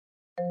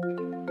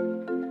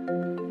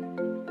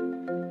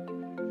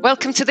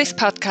Welcome to this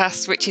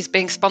podcast, which is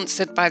being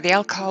sponsored by the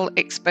Alcohol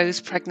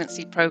Exposed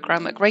Pregnancy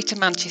Programme at Greater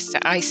Manchester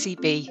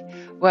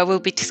ICB, where we'll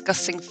be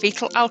discussing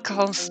fetal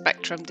alcohol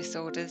spectrum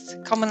disorders,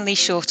 commonly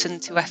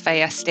shortened to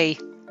FASD.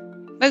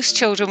 Most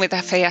children with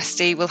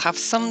FASD will have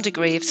some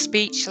degree of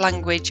speech,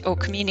 language or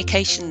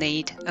communication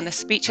need, and a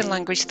speech and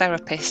language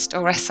therapist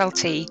or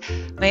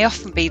SLT may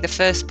often be the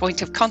first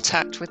point of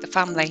contact with the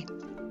family.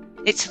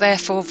 It's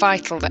therefore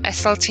vital that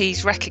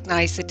SLTs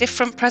recognise the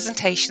different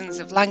presentations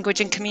of language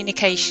and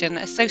communication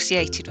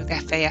associated with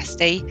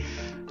FASD,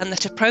 and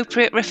that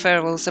appropriate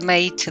referrals are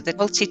made to the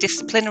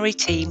multidisciplinary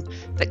team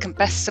that can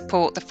best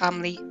support the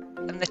family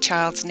and the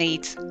child's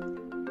needs.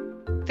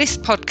 This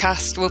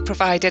podcast will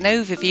provide an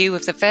overview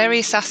of the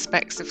various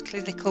aspects of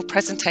clinical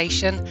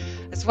presentation,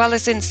 as well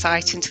as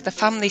insight into the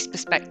family's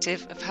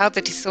perspective of how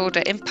the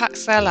disorder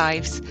impacts their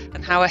lives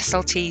and how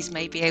SLTs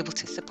may be able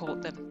to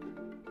support them.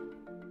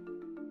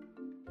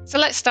 So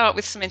let's start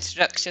with some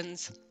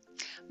introductions.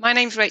 My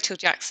name's Rachel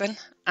Jackson.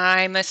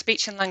 I'm a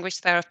speech and language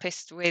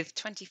therapist with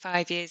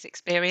 25 years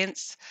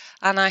experience,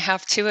 and I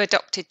have 2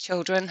 adopted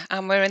children,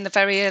 and we're in the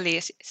very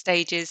earliest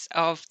stages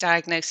of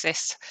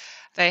diagnosis.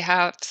 They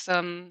have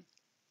some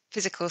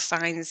physical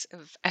signs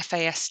of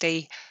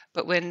FASD,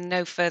 but we're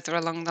no further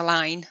along the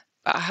line.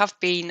 But I have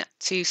been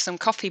to some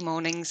coffee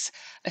mornings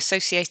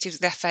associated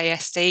with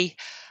FASD,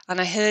 and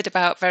I heard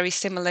about very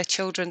similar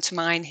children to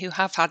mine who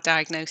have had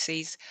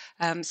diagnoses.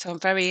 So I'm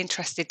very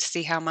interested to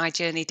see how my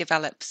journey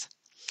develops.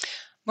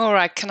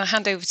 Morag, can I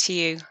hand over to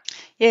you?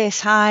 Yes,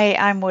 hi,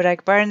 I'm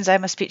Morag Burns.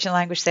 I'm a speech and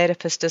language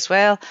therapist as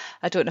well.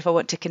 I don't know if I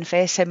want to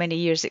confess how many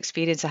years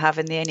experience I have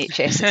in the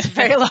NHS. It's a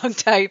very long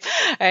time.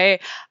 I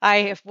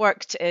have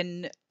worked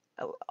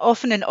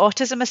often in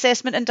autism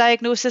assessment and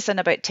diagnosis, and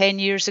about 10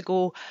 years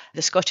ago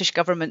the Scottish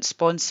Government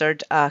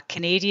sponsored a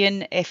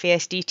Canadian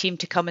FASD team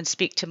to come and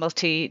speak to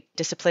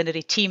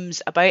multidisciplinary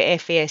teams about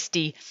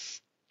FASD.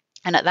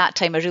 And at that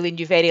time I really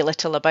knew very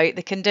little about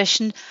the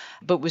condition,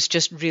 but was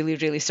just really,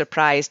 really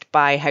surprised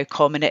by how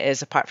common it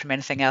is. Apart from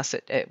anything else,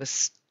 it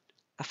was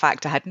a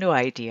fact I had no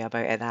idea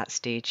about at that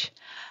stage.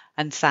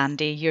 And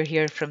Sandy, you're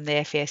here from the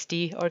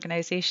FASD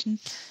organisation.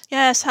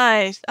 Yes,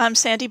 hi. I'm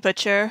Sandy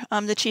Butcher.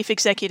 I'm the Chief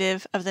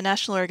Executive of the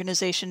National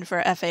Organisation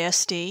for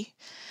FASD.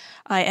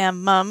 I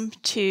am mum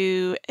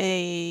to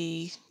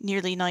a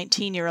nearly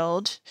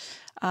 19-year-old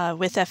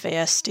with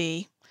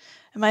FASD.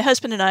 And my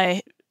husband and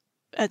I,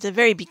 at the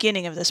very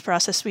beginning of this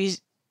process,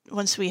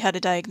 once we had a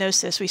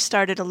diagnosis, we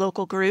started a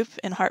local group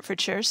in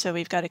Hertfordshire. So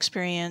we've got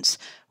experience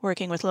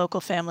working with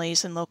local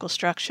families and local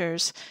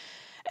structures.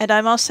 And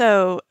I'm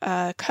also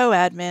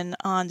co-admin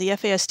on the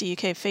FASD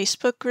UK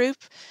Facebook group,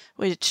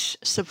 which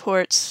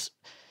supports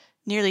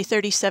nearly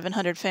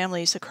 3,700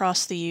 families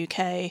across the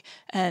UK,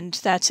 and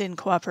that's in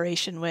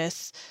cooperation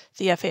with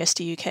the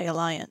FASD UK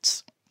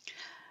Alliance.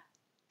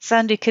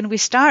 Sandy, can we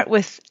start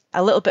with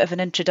a little bit of an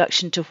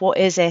introduction to what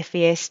is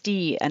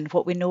FASD and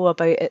what we know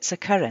about its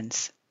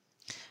occurrence?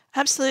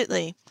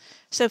 Absolutely.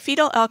 So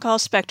fetal alcohol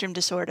spectrum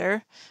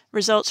disorder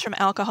results from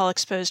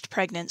alcohol-exposed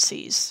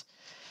pregnancies.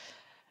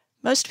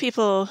 Most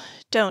people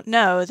don't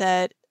know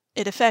that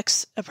it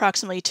affects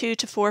approximately 2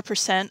 to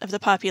 4% of the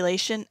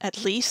population,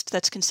 at least.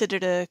 That's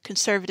considered a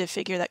conservative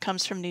figure that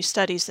comes from new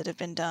studies that have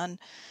been done.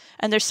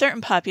 And there's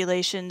certain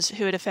populations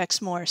who it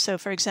affects more. So,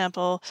 for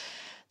example,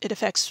 it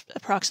affects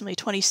approximately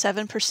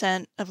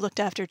 27% of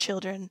looked-after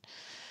children.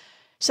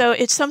 So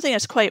it's something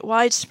that's quite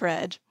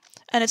widespread.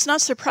 And it's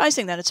not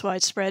surprising that it's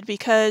widespread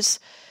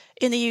because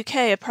in the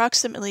UK,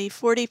 approximately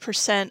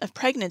 40% of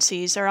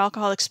pregnancies are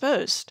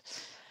alcohol-exposed.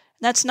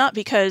 That's not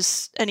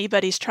because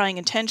anybody's trying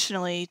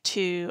intentionally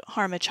to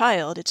harm a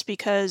child. It's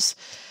because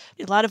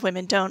a lot of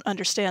women don't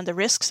understand the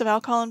risks of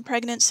alcohol in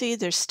pregnancy.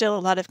 There's still a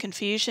lot of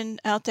confusion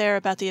out there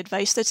about the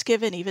advice that's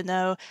given, even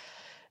though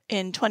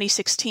in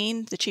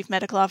 2016, the chief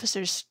medical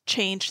officers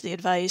changed the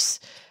advice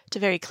to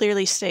very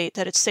clearly state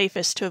that it's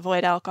safest to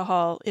avoid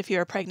alcohol if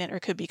you're pregnant or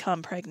could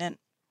become pregnant.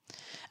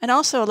 And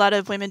also a lot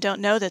of women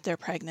don't know that they're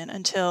pregnant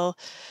until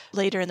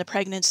later in the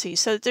pregnancy.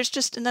 So that's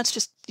just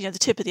the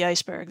tip of the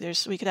iceberg.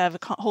 We could have a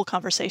whole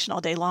conversation all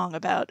day long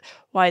about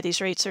why these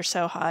rates are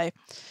so high.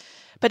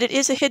 But it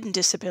is a hidden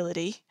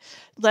disability.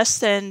 Less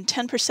than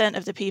 10%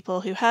 of the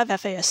people who have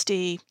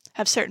FASD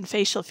have certain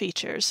facial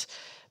features.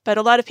 But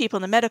a lot of people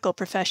in the medical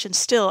profession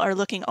still are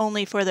looking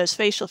only for those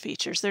facial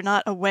features. They're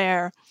not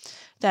aware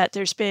that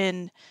there's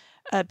been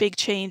a big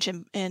change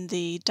in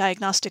the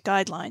diagnostic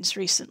guidelines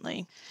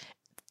recently.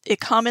 It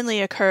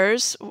commonly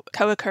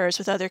co-occurs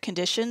with other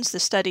conditions. The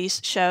studies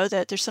show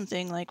that there's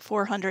something like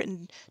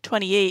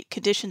 428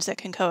 conditions that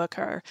can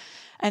co-occur.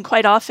 And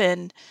quite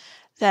often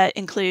that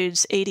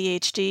includes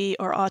ADHD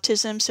or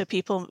autism. So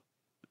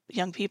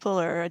young people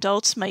or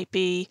adults might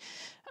be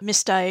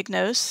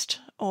misdiagnosed,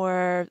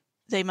 or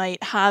they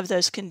might have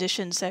those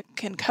conditions that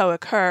can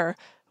co-occur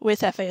with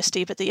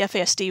FASD, but the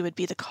FASD would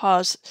be the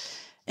cause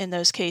in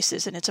those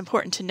cases. And it's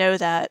important to know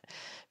that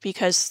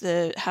because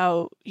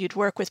how you'd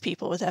work with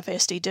people with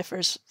FASD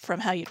differs from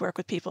how you'd work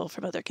with people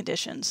from other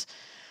conditions.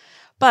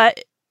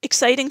 But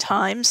exciting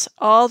times.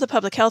 All the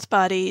public health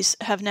bodies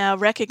have now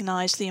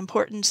recognized the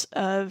importance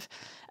of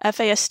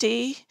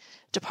FASD,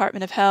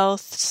 Department of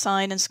Health,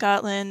 SIGN in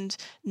Scotland,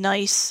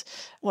 NICE,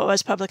 what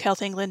was Public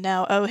Health England,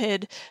 now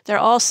OHID. They're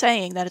all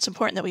saying that it's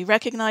important that we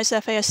recognize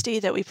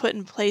FASD, that we put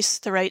in place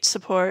the right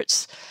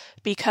supports,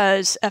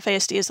 because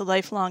FASD is a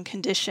lifelong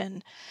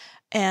condition.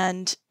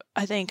 And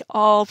I think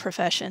all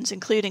professions,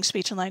 including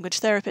speech and language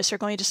therapists, are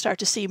going to start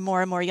to see more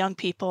and more young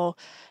people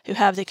who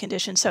have the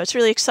condition. So it's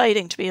really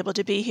exciting to be able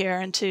to be here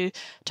and to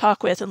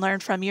talk with and learn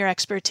from your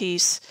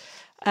expertise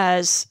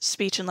as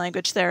speech and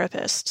language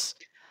therapists.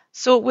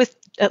 So with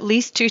at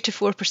least 2 to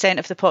 4%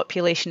 of the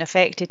population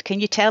affected, can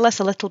you tell us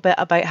a little bit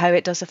about how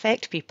it does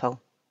affect people?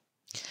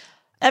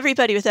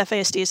 Everybody with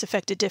FASD is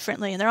affected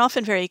differently, and they're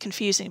often very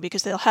confusing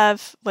because they'll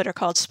have what are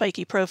called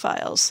spiky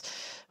profiles,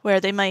 where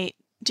they might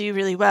do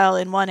really well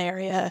in one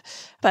area,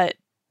 but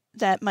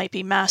that might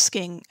be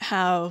masking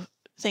how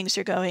things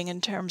are going in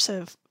terms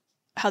of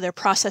how they're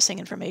processing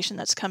information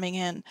that's coming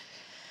in.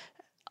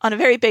 On a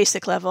very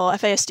basic level,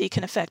 FASD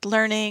can affect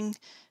learning,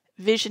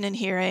 vision and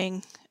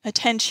hearing,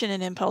 attention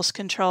and impulse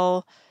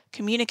control,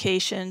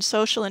 communication,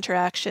 social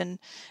interaction.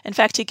 In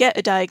fact, to get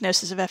a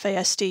diagnosis of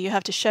FASD, you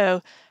have to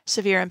show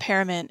severe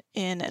impairment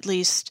in at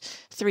least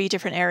 3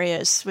 different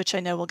areas, which I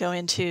know we'll go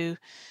into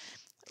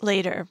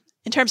later.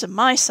 In terms of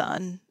my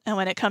son, and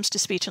when it comes to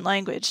speech and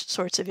language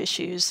sorts of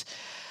issues,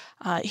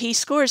 he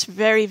scores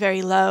very,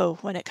 very low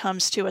when it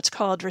comes to what's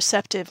called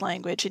receptive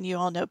language, and you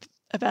all know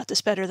about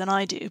this better than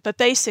I do. But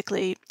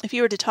basically, if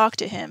you were to talk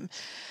to him,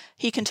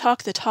 he can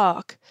talk the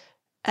talk,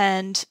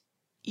 and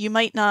you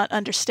might not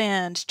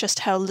understand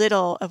just how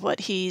little of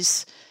what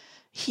he's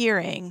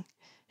hearing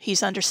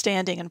he's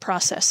understanding and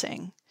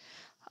processing.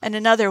 And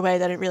another way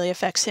that it really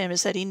affects him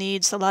is that he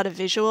needs a lot of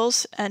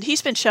visuals. And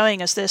he's been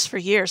showing us this for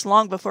years,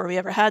 long before we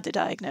ever had the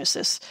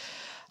diagnosis.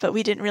 But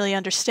we didn't really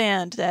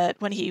understand that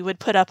when he would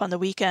put up on the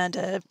weekend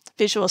a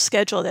visual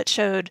schedule that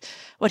showed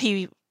what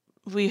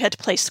we had to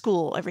play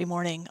school every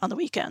morning on the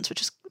weekends,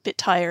 which is a bit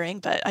tiring,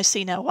 but I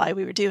see now why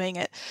we were doing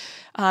it.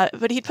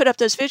 But he'd put up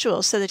those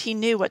visuals so that he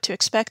knew what to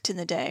expect in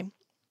the day.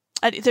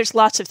 There's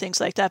lots of things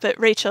like that. But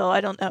Rachel,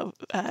 I don't know,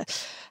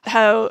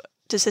 how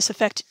does this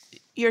affect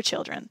your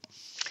children?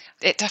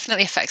 It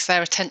definitely affects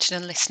their attention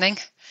and listening.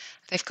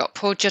 They've got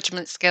poor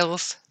judgment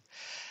skills.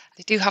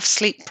 They do have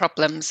sleep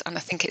problems, and I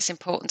think it's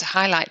important to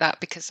highlight that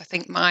because I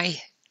think my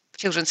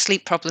children's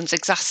sleep problems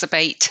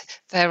exacerbate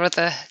their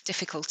other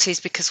difficulties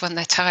because when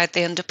they're tired,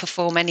 they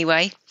underperform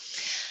anyway.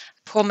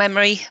 Poor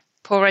memory,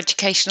 poor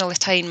educational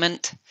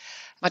attainment.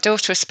 My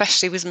daughter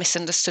especially was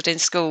misunderstood in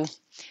school.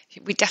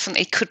 We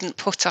definitely couldn't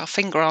put our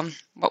finger on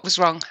what was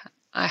wrong.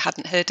 I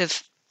hadn't heard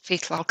of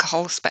fetal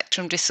alcohol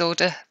spectrum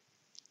disorder,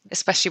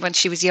 especially when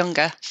she was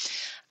younger.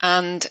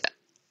 And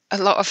a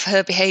lot of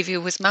her behaviour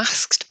was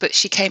masked, but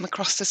she came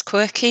across as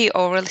quirky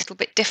or a little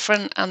bit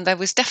different. And there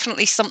was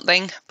definitely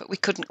something, but we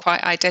couldn't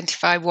quite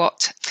identify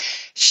what.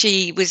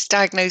 She was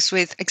diagnosed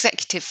with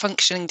executive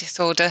functioning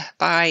disorder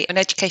by an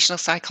educational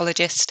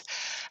psychologist,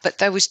 but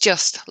there was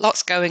just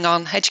lots going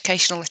on,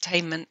 educational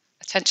attainment,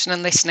 attention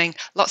and listening,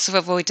 lots of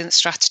avoidance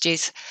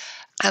strategies.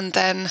 And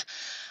then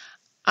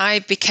I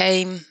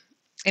became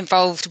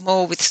involved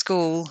more with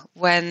school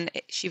when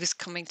she was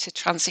coming to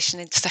transition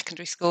into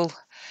secondary school,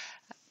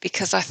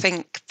 because I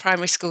think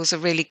primary schools are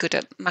really good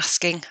at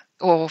masking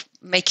or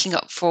making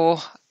up for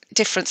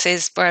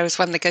differences, whereas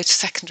when they go to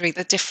secondary,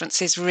 the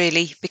differences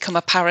really become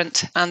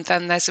apparent, and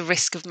then there's a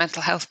risk of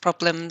mental health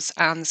problems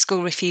and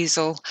school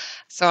refusal.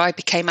 So I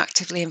became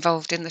actively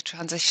involved in the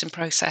transition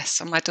process,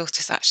 and my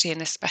daughter's actually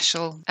in a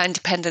special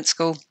independent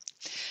school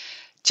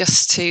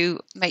just to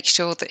make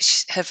sure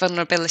that her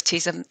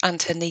vulnerabilities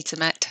and her needs are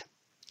met.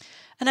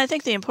 And I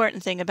think the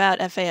important thing about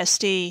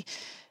FASD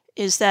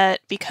is that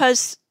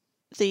because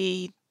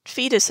the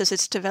fetus, as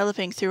it's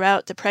developing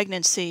throughout the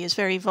pregnancy, is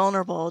very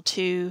vulnerable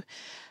to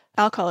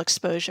alcohol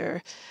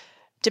exposure,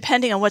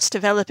 depending on what's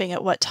developing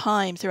at what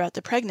time throughout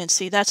the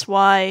pregnancy, that's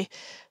why,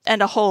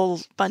 and a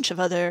whole bunch of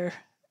other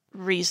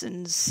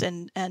reasons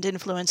and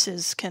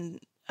influences can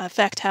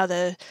affect how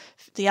the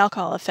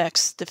alcohol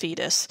affects the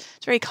fetus.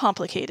 It's very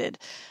complicated.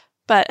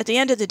 But at the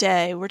end of the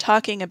day, we're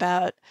talking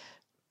about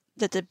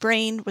that the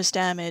brain was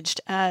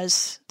damaged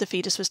as the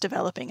fetus was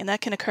developing, and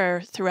that can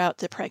occur throughout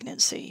the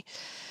pregnancy.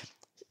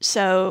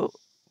 So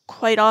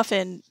quite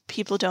often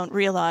people don't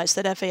realize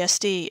that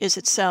FASD is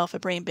itself a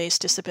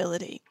brain-based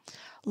disability.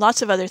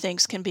 Lots of other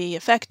things can be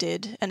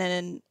affected, and then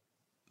in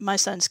my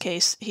son's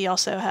case, he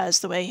also has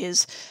the way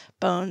his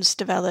bones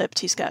developed.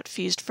 He's got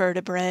fused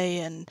vertebrae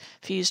and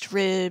fused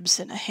ribs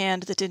and a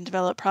hand that didn't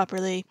develop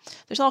properly.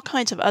 There's all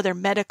kinds of other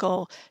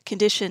medical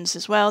conditions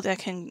as well that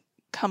can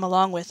come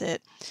along with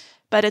it.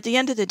 But at the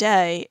end of the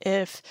day,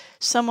 if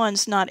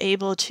someone's not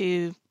able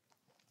to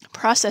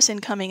process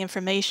incoming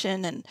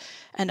information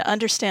and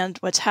understand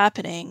what's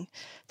happening,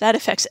 that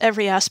affects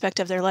every aspect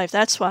of their life.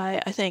 That's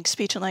why I think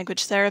speech and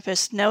language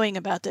therapists knowing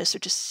about this are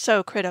just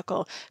so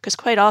critical, because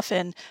quite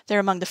often they're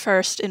among the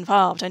first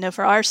involved. I know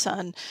for our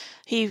son,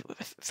 he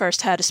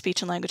first had a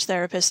speech and language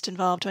therapist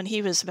involved when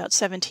he was about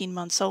 17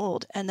 months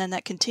old, and then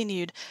that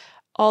continued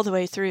all the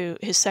way through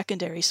his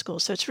secondary school.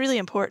 So it's really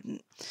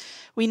important.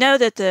 We know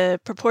that the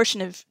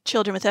proportion of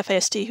children with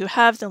FASD who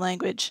have the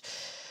language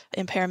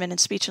impairment in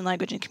speech and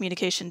language and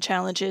communication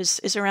challenges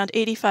is around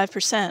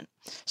 85%.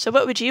 So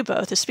what would you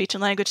both, as speech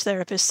and language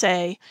therapists,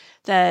 say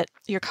that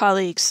your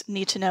colleagues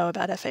need to know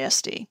about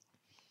FASD?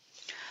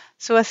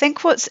 So I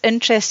think what's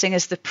interesting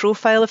is the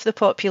profile of the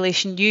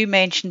population. You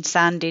mentioned,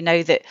 Sandy,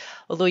 now that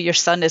although your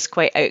son is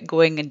quite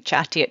outgoing and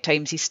chatty at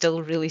times, he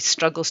still really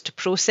struggles to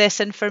process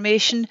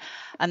information.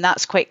 And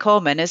that's quite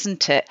common,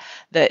 isn't it?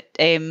 That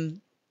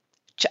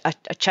a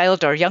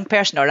child or young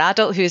person or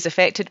adult who is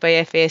affected by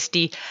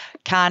FASD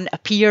can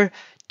appear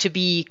to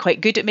be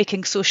quite good at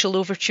making social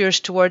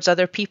overtures towards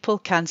other people,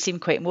 can seem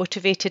quite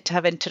motivated to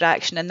have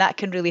interaction, and that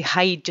can really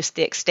hide just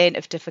the extent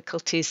of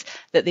difficulties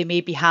that they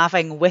may be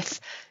having with,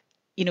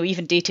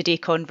 even day-to-day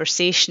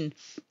conversation.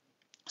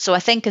 So I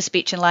think as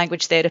speech and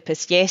language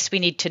therapists, yes, we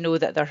need to know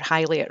that they're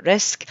highly at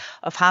risk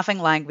of having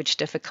language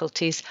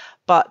difficulties,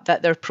 but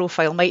that their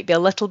profile might be a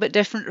little bit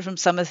different from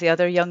some of the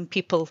other young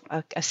people.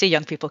 I say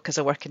young people because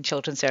I work in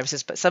children's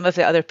services, but some of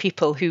the other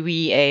people who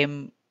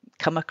we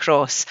come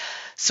across.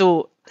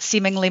 So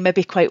seemingly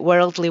maybe quite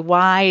worldly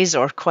wise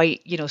or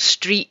quite,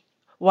 street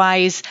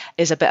wise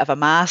is a bit of a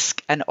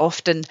mask, and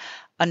often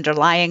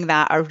underlying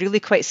that are really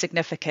quite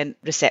significant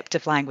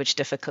receptive language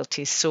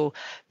difficulties. So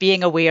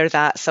being aware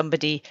that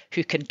somebody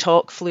who can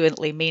talk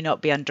fluently may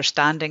not be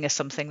understanding is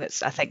something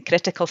that's, I think,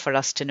 critical for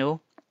us to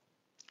know.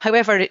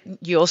 However,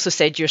 you also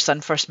said your son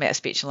first met a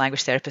speech and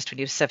language therapist when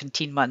he was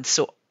 17 months.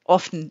 So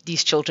often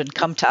these children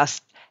come to us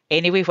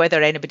anyway,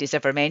 whether anybody's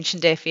ever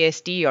mentioned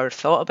FASD or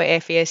thought about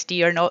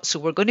FASD or not. So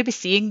we're going to be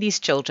seeing these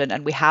children,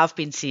 and we have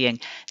been seeing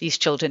these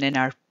children in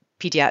our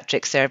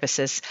paediatric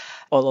services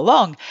all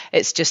along.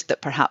 It's just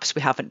that perhaps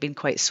we haven't been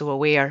quite so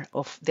aware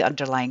of the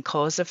underlying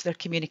cause of their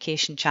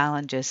communication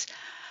challenges.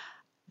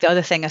 The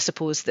other thing I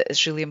suppose that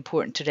is really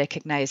important to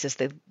recognise is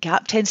the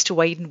gap tends to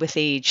widen with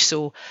age.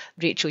 So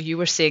Rachel, you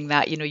were saying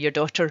that, your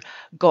daughter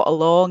got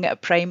along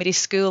at primary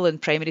school,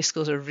 and primary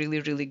schools are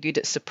really, really good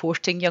at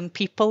supporting young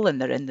people, and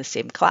they're in the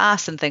same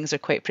class and things are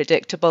quite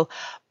predictable.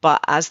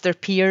 But as their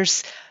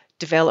peers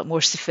develop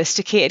more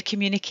sophisticated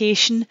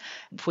communication,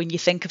 when you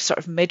think of sort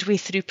of midway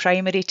through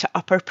primary to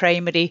upper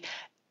primary,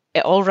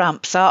 it all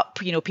ramps up.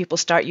 People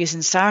start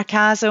using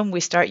sarcasm,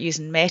 we start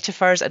using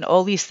metaphors, and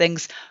all these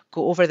things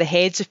go over the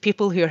heads of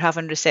people who are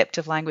having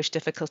receptive language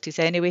difficulties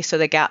anyway, so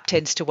the gap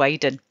tends to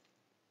widen.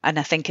 And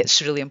I think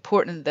it's really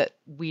important that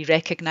we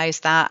recognise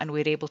that, and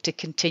we're able to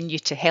continue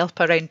to help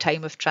around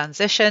time of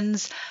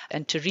transitions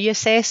and to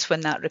reassess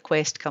when that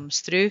request comes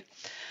through.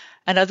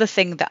 Another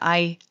thing that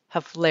I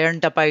have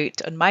learned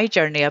about on my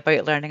journey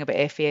about learning about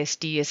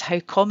FASD is how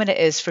common it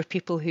is for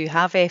people who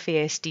have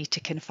FASD to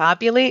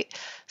confabulate.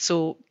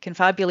 So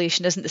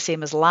confabulation isn't the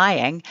same as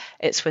lying.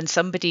 It's when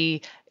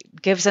somebody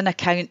gives an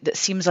account that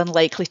seems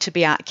unlikely to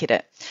be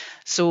accurate.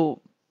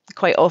 So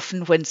quite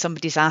often when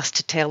somebody's asked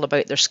to tell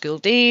about their school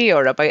day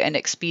or about an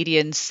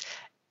experience,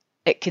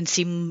 it can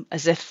seem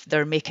as if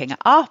they're making it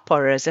up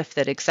or as if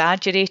they're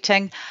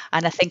exaggerating.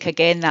 And I think,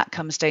 again, that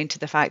comes down to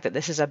the fact that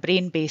this is a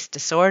brain-based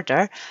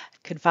disorder.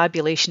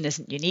 Confabulation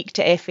isn't unique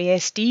to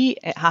FASD.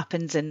 It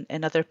happens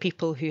in other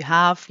people who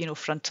have,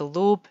 frontal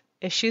lobe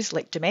issues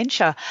like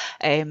dementia,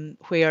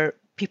 where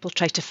people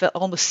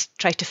almost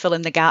try to fill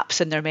in the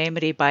gaps in their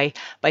memory by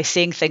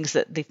saying things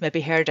that they've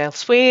maybe heard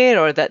elsewhere,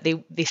 or that they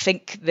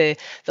think the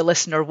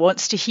listener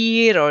wants to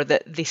hear, or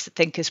that they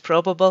think is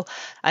probable.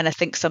 And I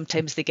think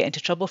sometimes they get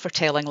into trouble for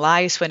telling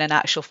lies when in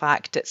actual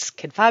fact it's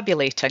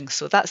confabulating.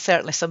 So that's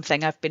certainly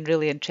something I've been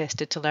really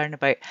interested to learn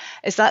about.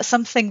 Is that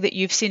something that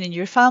you've seen in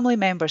your family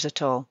members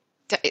at all?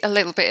 A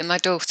little bit in my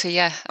daughter,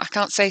 yeah. I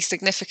can't say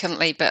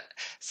significantly, but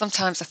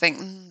sometimes I think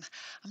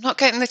I'm not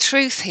getting the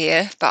truth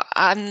here, but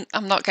I'm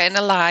not getting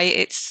a lie.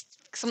 It's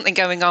something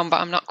going on,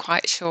 but I'm not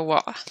quite sure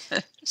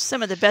what.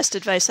 Some of the best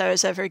advice I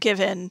was ever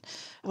given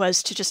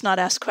was to just not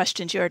ask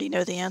questions you already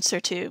know the answer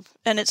to.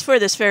 And it's for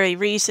this very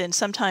reason.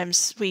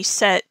 Sometimes we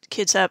set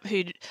kids up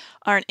who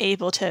aren't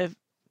able to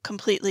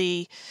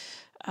completely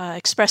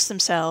express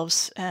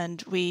themselves,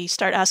 and we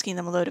start asking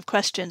them a load of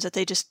questions that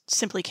they just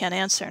simply can't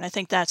answer. And I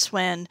think that's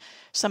when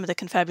some of the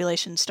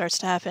confabulation starts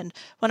to happen.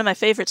 One of my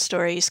favorite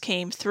stories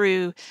came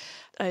through,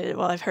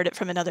 I've heard it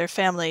from another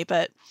family,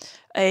 but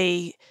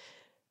a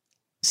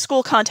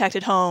school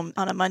contacted home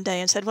on a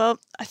Monday and said, well,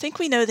 I think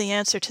we know the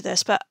answer to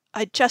this, but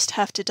I just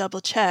have to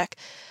double check.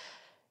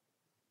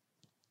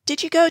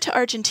 Did you go to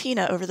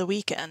Argentina over the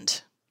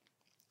weekend?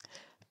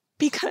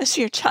 Because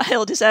your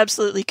child is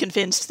absolutely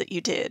convinced that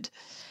you did.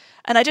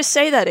 And I just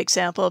say that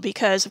example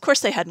because, of course,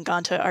 they hadn't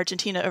gone to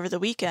Argentina over the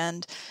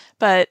weekend,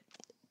 but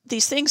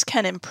these things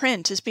can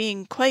imprint as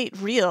being quite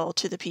real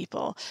to the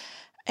people.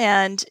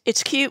 And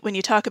it's cute when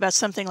you talk about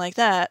something like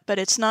that, but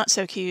it's not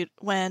so cute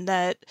when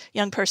that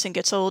young person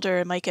gets older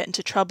and might get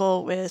into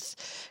trouble with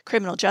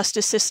criminal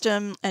justice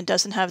system and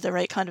doesn't have the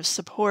right kind of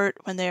support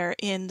when they're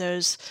in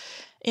those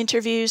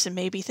interviews, and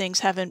maybe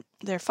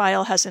their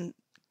file hasn't,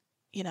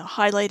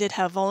 highlighted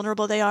how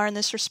vulnerable they are in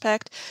this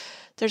respect.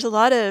 There's a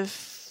lot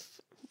of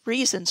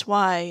reasons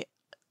why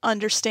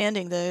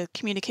understanding the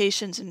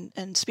communications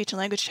and speech and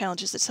language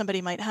challenges that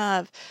somebody might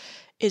have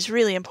is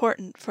really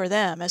important for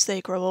them as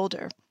they grow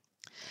older.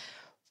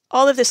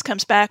 All of this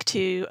comes back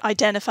to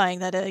identifying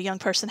that a young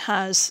person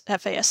has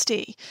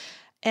FASD.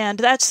 And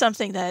that's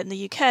something that in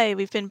the UK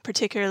we've been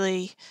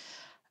particularly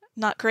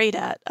not great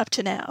at up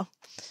to now.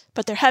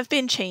 But there have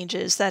been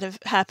changes that have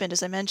happened,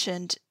 as I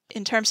mentioned,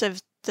 in terms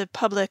of the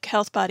public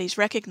health bodies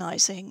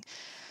recognizing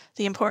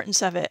the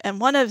importance of it. And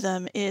one of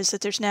them is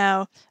that there's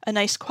now a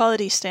nice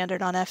quality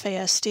standard on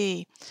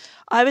FASD.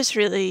 I was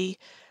really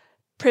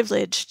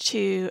privileged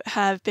to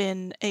have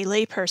been a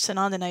layperson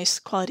on the NICE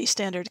Quality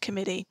Standard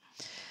Committee.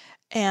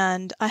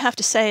 And I have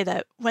to say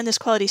that when this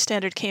quality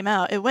standard came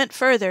out, it went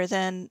further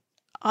than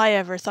I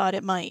ever thought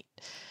it might.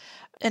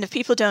 And if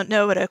people don't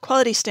know what a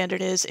quality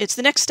standard is, it's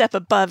the next step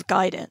above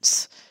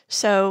guidance.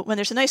 So when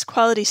there's a NICE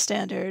quality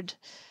standard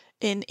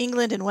in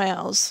England and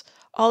Wales,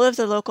 all of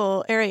the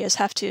local areas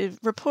have to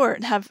report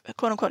and have,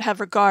 quote unquote, have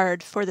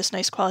regard for this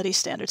NICE quality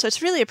standard. So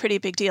it's really a pretty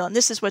big deal. And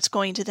this is what's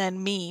going to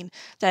then mean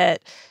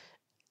that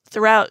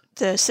throughout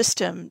the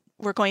system,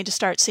 we're going to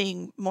start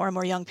seeing more and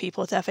more young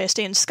people with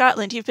FASD. In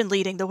Scotland, you've been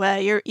leading the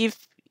way.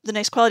 The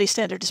NICE quality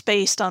standard is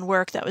based on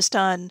work that was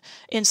done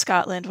in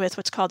Scotland with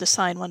what's called the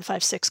Sign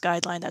 156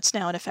 guideline that's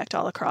now in effect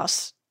all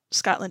across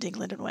Scotland,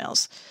 England, and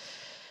Wales.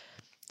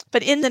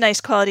 But in the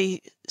NICE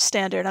quality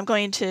standard, I'm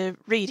going to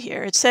read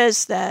here. It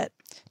says that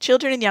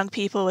children and young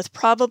people with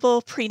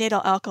probable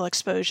prenatal alcohol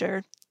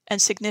exposure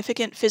and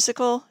significant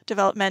physical,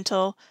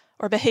 developmental,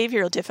 or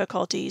behavioral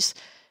difficulties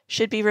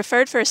should be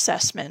referred for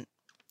assessment,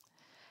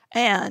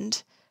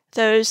 and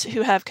those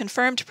who have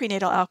confirmed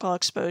prenatal alcohol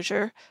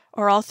exposure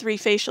or all three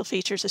facial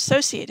features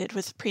associated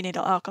with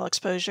prenatal alcohol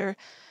exposure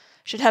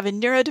should have a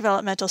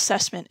neurodevelopmental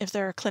assessment if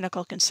there are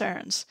clinical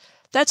concerns.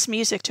 That's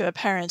music to a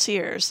parent's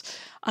ears.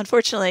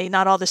 Unfortunately,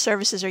 not all the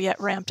services are yet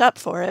ramped up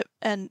for it,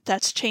 and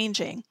that's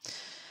changing.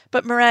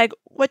 But Morag,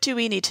 what do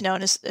we need to know,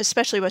 and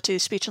especially what do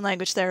speech and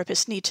language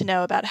therapists need to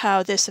know about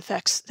how this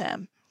affects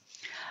them?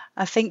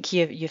 I think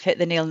you've hit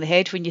the nail on the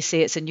head when you say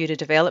it's a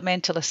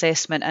neurodevelopmental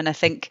assessment, and I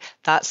think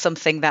that's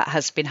something that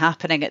has been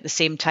happening at the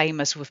same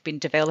time as we've been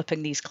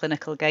developing these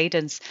clinical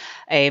guidance.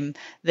 The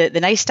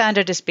NICE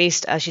standard is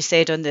based, as you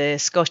said, on the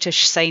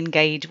Scottish Sign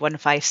Guide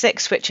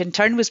 156, which in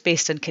turn was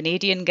based on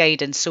Canadian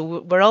guidance.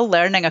 So we're all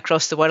learning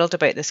across the world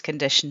about this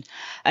condition,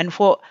 and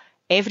what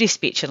every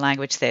speech and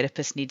language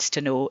therapist needs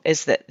to know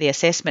is that the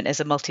assessment is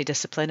a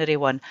multidisciplinary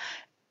one.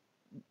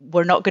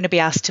 We're not going to be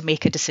asked to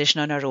make a decision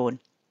on our own.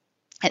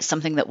 It's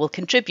something that we'll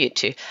contribute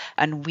to,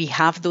 and we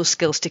have those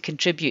skills to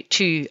contribute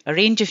to a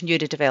range of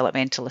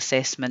neurodevelopmental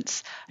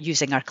assessments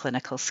using our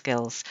clinical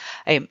skills.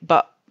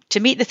 But to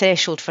meet the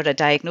threshold for a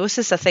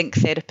diagnosis, I think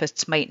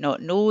therapists might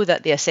not know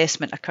that the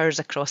assessment occurs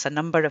across a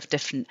number of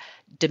different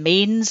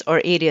domains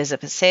or areas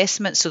of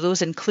assessment. So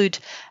those include,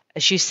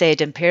 as you said,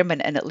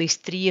 impairment in at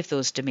least 3 of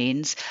those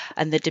domains.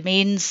 And the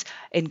domains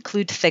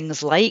include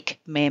things like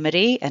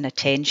memory and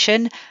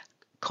attention,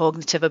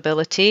 cognitive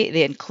ability,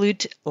 they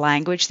include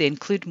language, they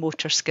include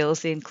motor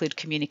skills, they include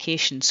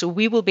communication. So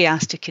we will be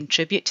asked to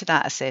contribute to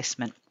that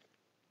assessment.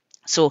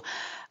 So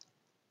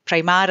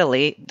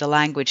primarily the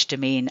language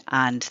domain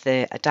and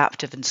the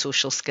adaptive and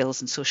social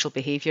skills and social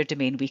behaviour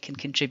domain we can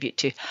contribute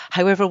to.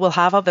 However, we'll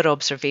have other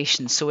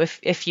observations. So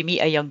if you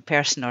meet a young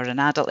person or an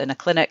adult in a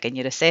clinic and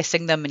you're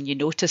assessing them and you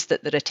notice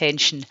that their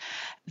attention,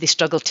 they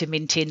struggle to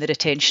maintain their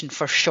attention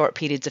for short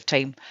periods of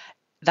time,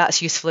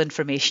 that's useful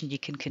information you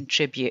can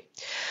contribute.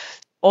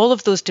 All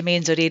of those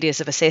domains or areas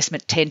of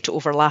assessment tend to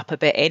overlap a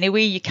bit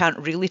anyway. You can't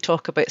really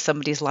talk about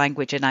somebody's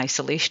language in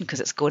isolation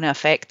because it's going to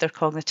affect their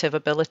cognitive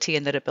ability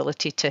and their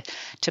ability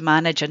to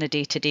manage on a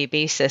day-to-day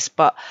basis.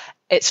 But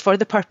it's for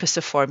the purpose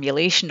of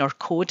formulation or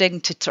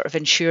coding to sort of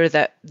ensure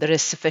that there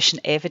is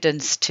sufficient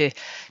evidence to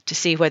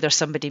say whether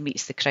somebody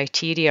meets the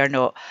criteria or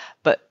not.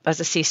 But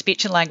as I say,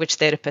 speech and language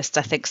therapists,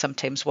 I think,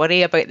 sometimes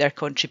worry about their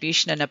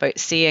contribution and about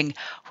saying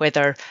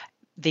whether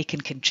they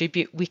can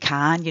contribute. We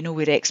can,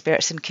 we're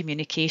experts in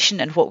communication,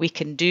 and what we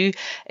can do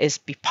is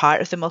be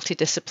part of the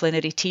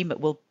multidisciplinary team. It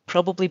will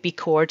probably be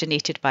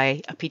coordinated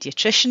by a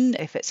paediatrician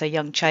if it's a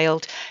young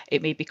child.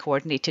 It may be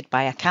coordinated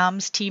by a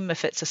CAMS team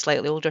if it's a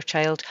slightly older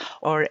child,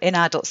 or in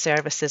adult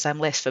services, I'm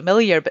less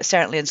familiar, but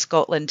certainly in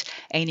Scotland,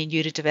 any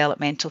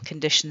neurodevelopmental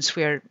conditions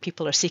where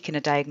people are seeking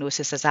a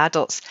diagnosis as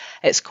adults,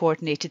 it's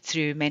coordinated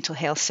through mental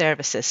health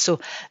services. So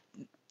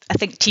I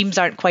think teams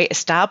aren't quite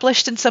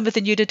established in some of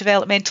the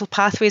neurodevelopmental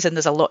pathways, and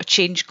there's a lot of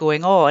change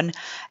going on.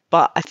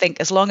 But I think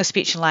as long as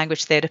speech and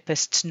language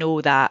therapists know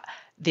that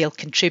they'll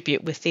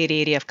contribute with their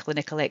area of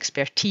clinical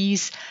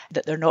expertise,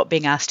 that they're not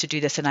being asked to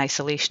do this in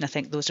isolation, I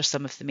think those are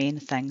some of the main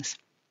things.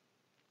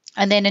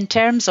 And then in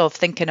terms of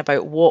thinking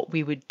about what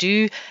we would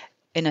do,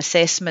 in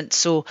assessment.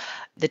 So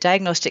the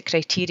diagnostic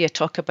criteria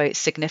talk about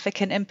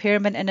significant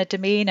impairment in a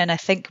domain, and I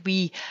think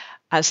we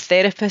as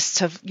therapists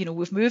have,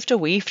 we've moved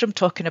away from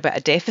talking about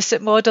a deficit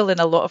model in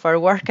a lot of our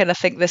work, and I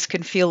think this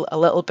can feel a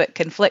little bit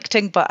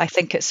conflicting, but I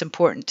think it's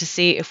important to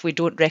say if we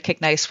don't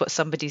recognise what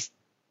somebody's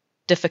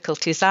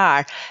difficulties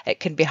are, it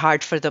can be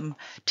hard for them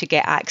to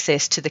get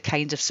access to the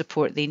kinds of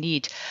support they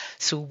need.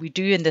 So we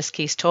do in this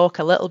case talk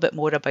a little bit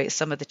more about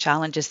some of the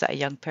challenges that a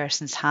young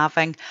person's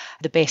having.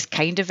 The best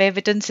kind of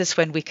evidence is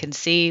when we can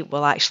say,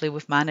 well, actually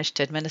we've managed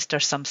to administer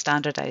some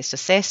standardised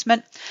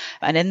assessment.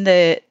 And in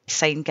the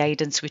SIGN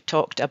guidance we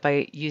talked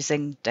about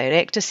using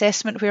direct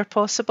assessment where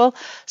possible.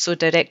 So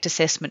direct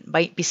assessment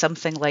might be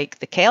something like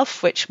the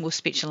KELF, which most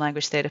speech and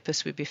language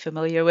therapists would be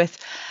familiar with.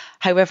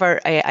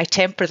 However, I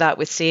temper that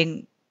with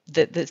saying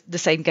the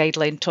SIGN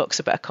guideline talks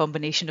about a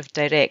combination of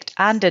direct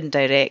and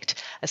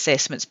indirect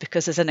assessments,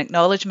 because there's an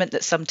acknowledgement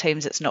that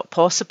sometimes it's not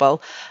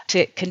possible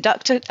to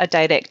conduct a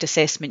direct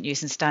assessment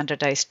using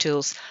standardised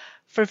tools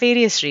for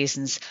various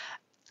reasons.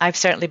 I've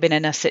certainly been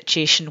in a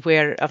situation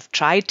where I've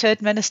tried to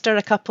administer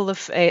a couple of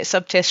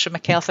subtests from a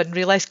KELF and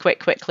realised quite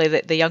quickly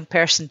that the young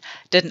person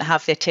didn't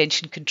have the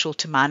attention control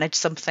to manage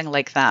something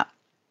like that.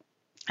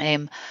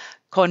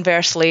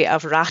 Conversely,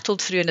 I've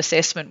rattled through an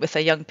assessment with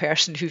a young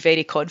person who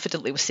very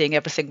confidently was saying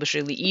everything was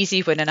really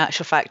easy, when in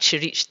actual fact she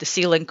reached the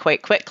ceiling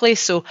quite quickly.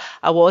 So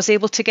I was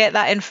able to get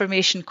that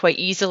information quite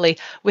easily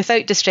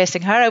without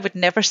distressing her. I would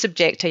never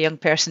subject a young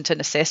person to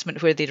an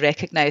assessment where they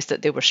recognised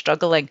that they were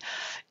struggling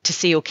to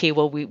say, okay,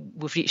 well, we've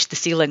reached the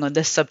ceiling on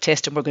this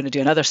subtest and we're going to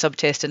do another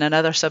subtest and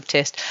another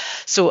subtest.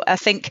 So I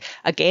think,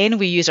 again,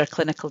 we use our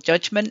clinical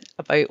judgment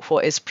about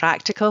what is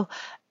practical.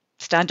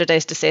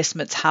 Standardised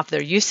assessments have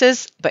their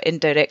uses, but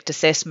indirect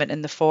assessment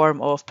in the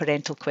form of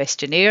parental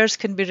questionnaires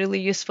can be really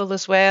useful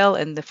as well,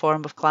 in the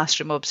form of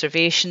classroom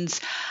observations.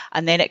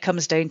 And then it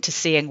comes down to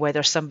saying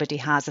whether somebody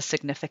has a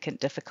significant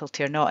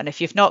difficulty or not. And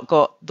if you've not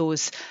got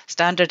those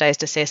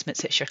standardised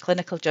assessments, it's your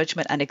clinical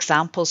judgment and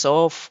examples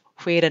of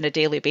where on a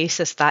daily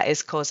basis that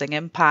is causing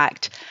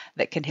impact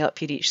that can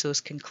help you reach those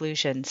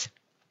conclusions.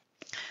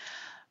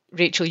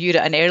 Rachel, you're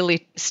at an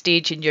early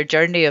stage in your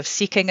journey of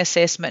seeking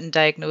assessment and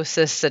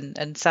diagnosis,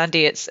 and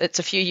Sandy, it's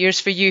a few years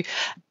for you.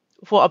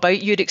 What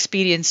about your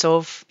experience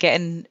of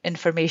getting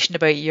information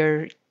about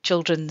your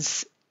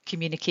children's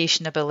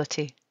communication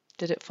ability?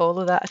 Did it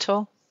follow that at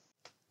all?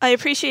 I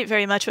appreciate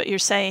very much what you're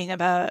saying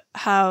about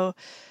how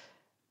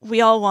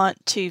we all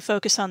want to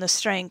focus on the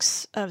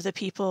strengths of the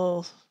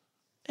people,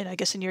 and I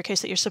guess in your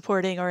case that you're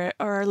supporting, or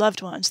our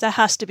loved ones. That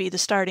has to be the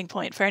starting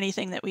point for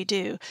anything that we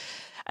do.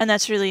 And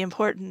that's really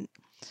important.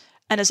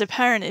 And as a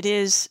parent, it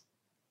is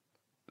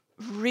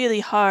really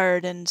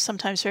hard and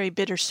sometimes very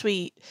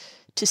bittersweet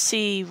to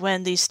see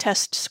when these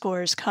test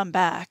scores come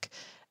back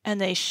and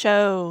they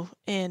show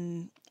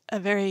in a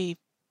very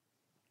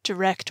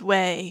direct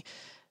way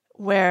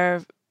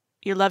where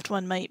your loved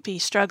one might be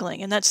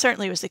struggling. And that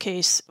certainly was the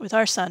case with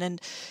our son.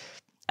 And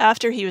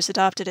after he was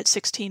adopted at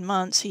 16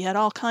 months, he had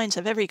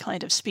every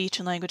kind of speech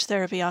and language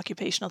therapy,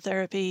 occupational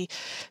therapy,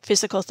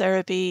 physical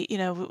therapy.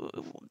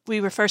 We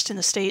were first in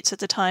the States at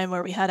the time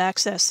where we had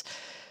access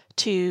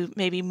to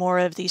maybe more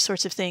of these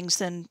sorts of things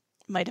than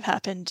might have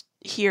happened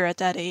here at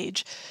that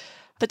age.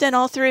 But then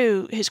all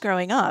through his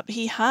growing up,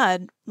 he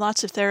had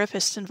lots of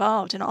therapists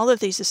involved, and all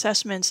of these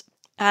assessments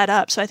add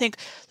up. So I think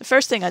the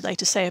first thing I'd like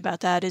to say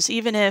about that is,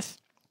 even if,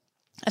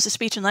 as a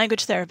speech and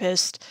language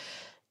therapist,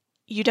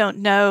 you don't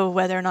know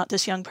whether or not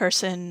this young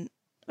person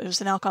was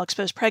an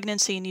alcohol-exposed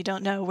pregnancy and you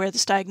don't know where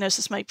this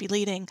diagnosis might be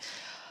leading,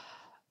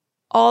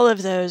 all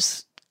of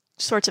those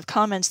sorts of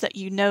comments that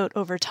you note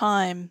over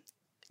time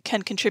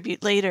can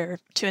contribute later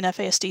to an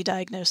FASD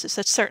diagnosis.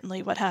 That's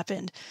certainly what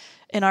happened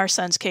in our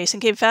son's case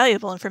and gave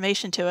valuable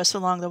information to us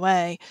along the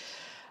way.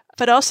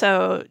 But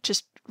also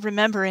just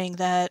remembering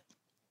that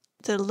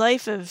the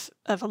life of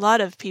a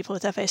lot of people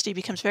with FASD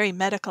becomes very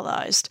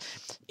medicalized.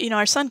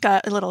 Our son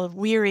got a little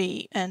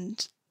weary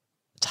and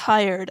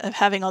tired of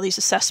having all these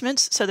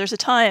assessments. So there's a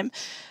time,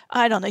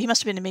 I don't know, he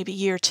must have been in maybe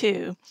year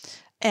 2,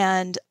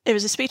 and it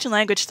was a speech and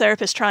language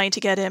therapist trying to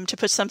get him to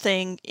put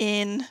something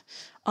in,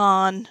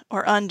 on,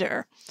 or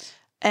under.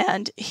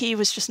 And he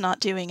was just not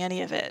doing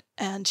any of it.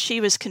 And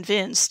she was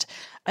convinced,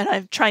 and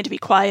I'm trying to be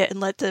quiet and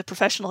let the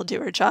professional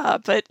do her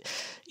job, but,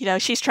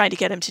 she's trying to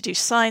get him to do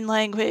sign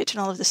language and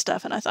all of this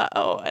stuff. And I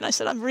thought, and I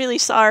said, I'm really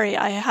sorry.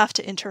 I have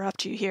to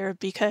interrupt you here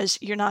because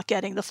you're not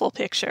getting the full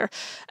picture.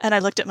 And I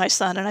looked at my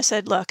son and I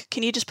said, look,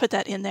 can you just put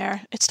that in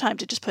there? It's time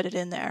to just put it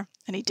in there.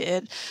 And he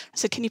did. I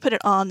said, can you put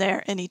it on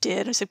there? And he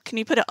did. I said, can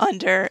you put it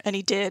under? And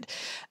he did.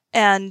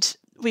 And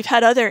we've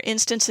had other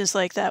instances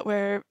like that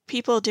where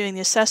people doing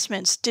the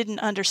assessments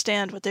didn't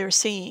understand what they were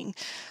seeing.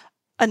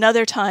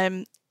 Another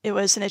time, it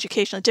was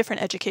a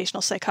different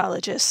educational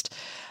psychologist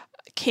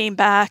came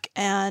back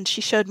and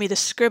she showed me the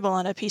scribble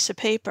on a piece of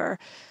paper.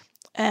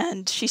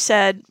 And she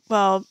said,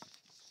 well,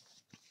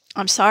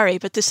 I'm sorry,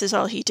 but this is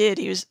all he did.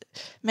 He was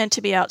meant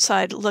to be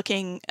outside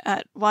looking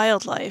at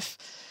wildlife,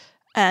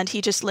 and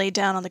he just laid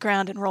down on the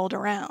ground and rolled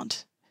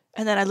around.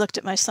 And then I looked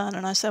at my son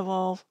and I said,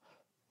 well,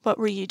 what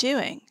were you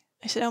doing?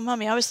 He said, "Oh,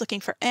 Mommy, I was looking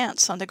for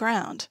ants on the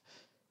ground."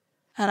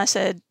 And I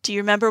said, "Do you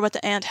remember what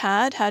the ant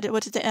had?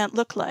 What did the ant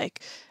look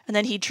like?" And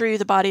then he drew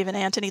the body of an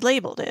ant and he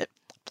labeled it.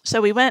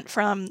 So we went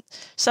from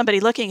somebody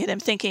looking at him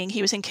thinking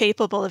he was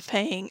incapable of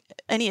paying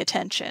any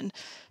attention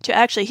to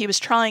actually he was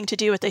trying to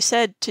do what they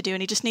said to do,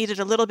 and he just needed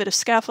a little bit of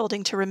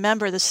scaffolding to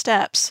remember the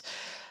steps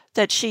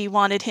that she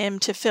wanted him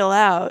to fill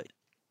out.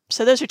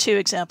 So those are two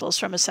examples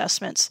from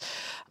assessments.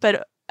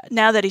 But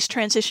now that he's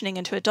transitioning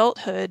into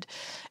adulthood,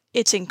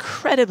 it's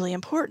incredibly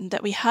important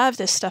that we have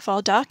this stuff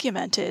all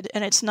documented,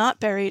 and it's not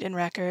buried in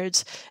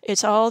records.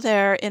 It's all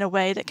there in a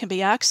way that can be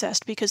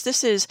accessed, because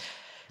this is,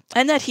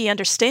 and that he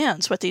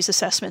understands what these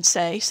assessments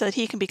say so that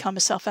he can become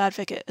a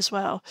self-advocate as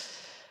well.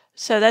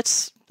 So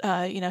that's,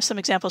 some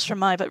examples from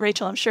mine. But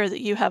Rachel, I'm sure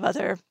that you have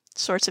other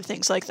sorts of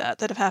things like that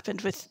have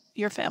happened with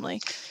your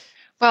family.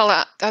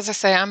 Well, as I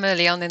say, I'm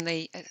early on in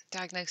the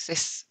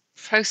diagnosis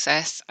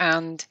process,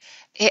 and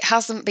it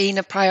hasn't been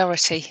a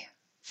priority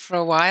for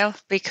a while,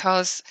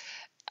 because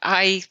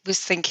I was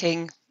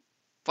thinking,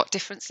 what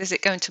difference is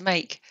it going to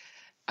make?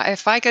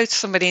 If I go to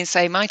somebody and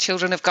say, my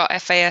children have got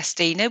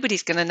FASD,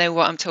 nobody's going to know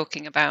what I'm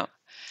talking about.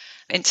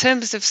 In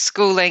terms of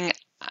schooling,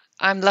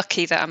 I'm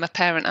lucky that I'm a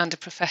parent and a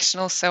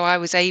professional, so I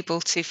was able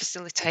to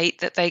facilitate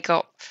that they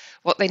got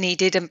what they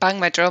needed and bang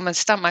my drum and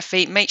stamp my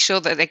feet, make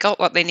sure that they got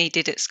what they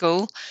needed at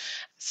school.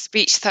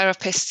 Speech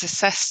therapists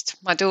assessed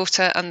my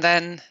daughter and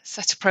then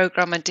set a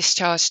program and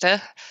discharged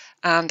her.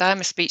 And I'm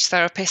a speech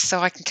therapist, so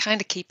I can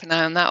kind of keep an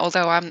eye on that,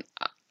 although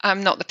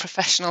I'm not the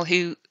professional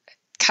who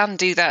can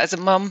do that as a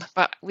mum,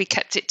 but we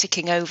kept it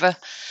ticking over.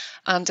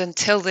 And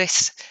until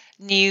this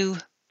new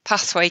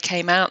pathway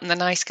came out and the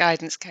NICE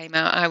guidance came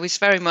out, I was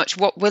very much,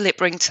 what will it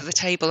bring to the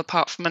table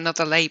apart from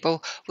another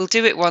label? We'll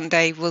do it one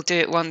day, we'll do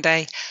it one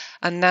day.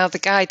 And now the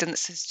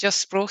guidance has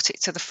just brought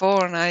it to the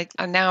fore, and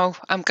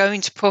I'm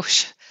going to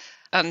push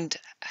and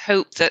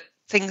hope that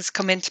things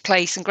come into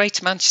place. In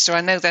Greater Manchester,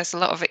 I know there's a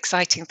lot of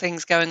exciting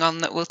things going on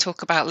that we'll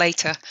talk about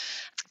later,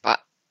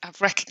 but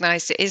I've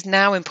recognised it is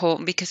now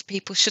important because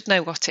people should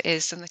know what it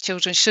is and the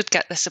children should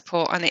get the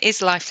support, and it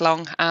is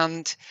lifelong,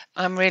 and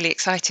I'm really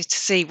excited to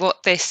see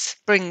what this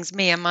brings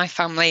me and my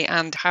family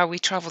and how we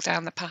travel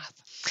down the path.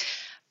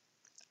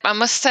 I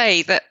must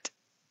say that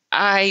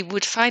I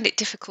would find it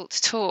difficult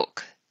to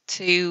talk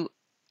to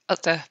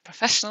other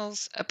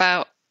professionals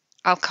about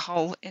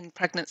alcohol in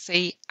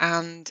pregnancy,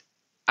 and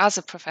as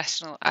a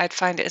professional, I'd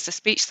find it as a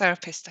speech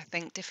therapist, I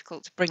think,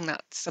 difficult to bring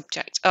that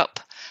subject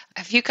up.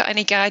 Have you got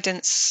any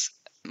guidance,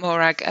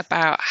 Morag,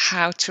 about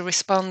how to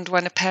respond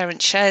when a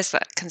parent shares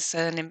that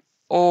concern,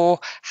 or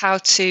how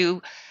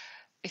to,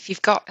 if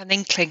you've got an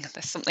inkling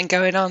there's something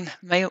going on,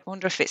 may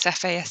wonder if it's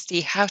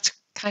FASD, how to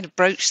kind of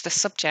broach the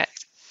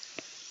subject?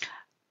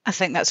 I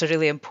think that's a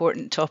really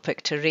important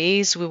topic to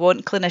raise. We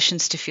want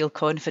clinicians to feel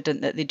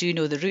confident that they do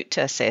know the route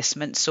to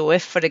assessment. So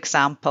if, for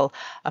example,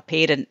 a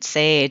parent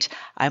said,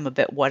 I'm a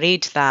bit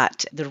worried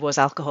that there was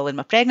alcohol in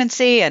my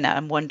pregnancy and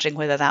I'm wondering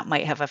whether that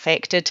might have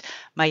affected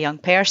my young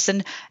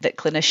person, that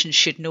clinicians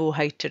should know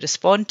how to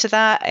respond to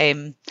that.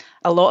 A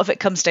lot of it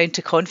comes down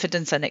to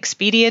confidence and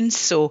experience.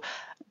 So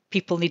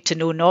people need to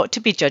know not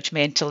to be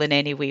judgmental in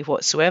any way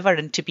whatsoever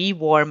and to be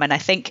warm. And I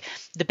think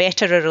the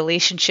better a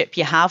relationship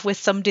you have with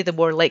somebody, the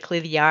more likely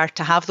they are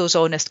to have those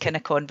honest kind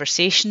of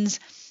conversations.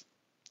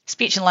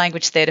 Speech and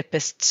language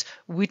therapists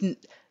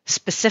wouldn't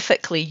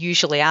specifically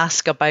usually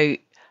ask about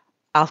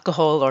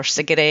alcohol or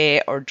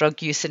cigarette or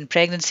drug use in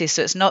pregnancy.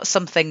 So it's not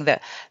something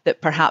that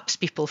perhaps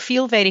people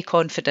feel very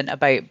confident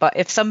about. But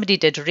if somebody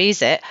did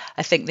raise it,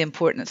 I think the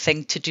important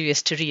thing to do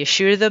is to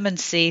reassure them and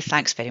say,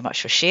 thanks very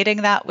much for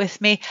sharing that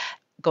with me.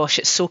 Gosh,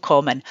 it's so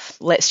common.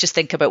 Let's just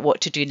think about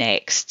what to do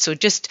next. So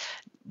just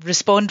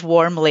respond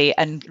warmly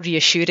and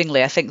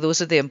reassuringly. I think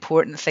those are the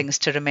important things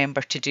to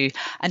remember to do,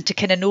 and to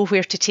kind of know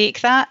where to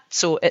take that.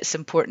 So it's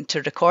important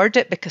to record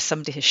it because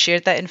somebody has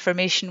shared that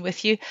information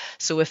with you.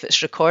 So if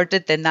it's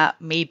recorded, then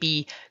that may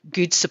be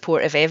good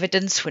supportive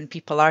evidence when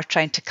people are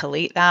trying to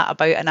collate that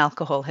about an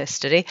alcohol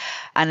history.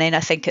 And then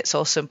I think it's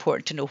also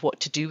important to know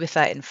what to do with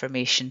that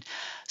information.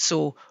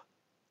 So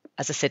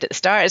as I said at the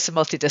start, it's a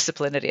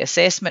multidisciplinary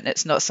assessment.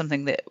 It's not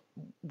something that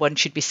one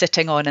should be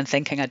sitting on and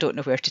thinking, I don't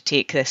know where to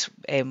take this.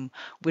 We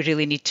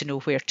really need to know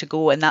where to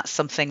go. And that's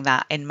something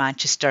that in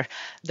Manchester,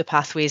 the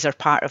pathways are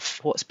part of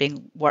what's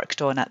being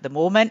worked on at the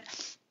moment.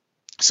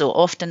 So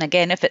often,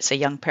 again, if it's a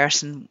young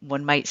person,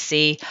 one might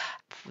say,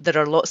 there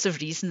are lots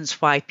of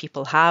reasons why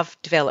people have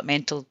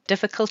developmental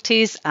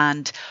difficulties,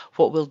 and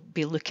what we'll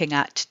be looking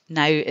at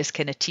now is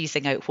kind of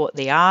teasing out what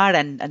they are,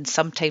 and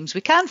sometimes we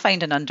can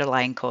find an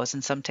underlying cause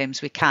and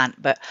sometimes we can't,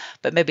 but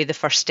maybe the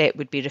first step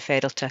would be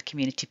referral to a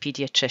community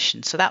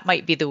paediatrician. So that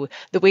might be the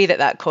way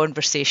that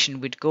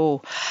conversation would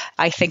go.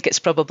 I think it's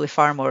probably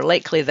far more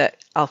likely that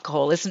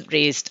alcohol isn't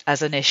raised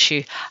as an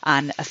issue,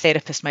 and a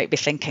therapist might be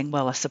thinking,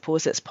 well, I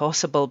suppose it's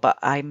possible, but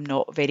I'm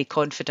not very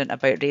confident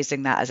about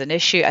raising that as an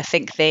issue. I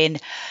think then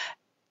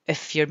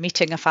if you're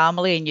meeting a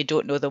family and you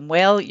don't know them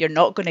well, you're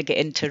not going to get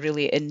into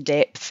really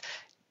in-depth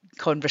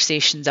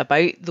conversations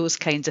about those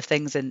kinds of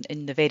things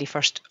in the very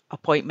first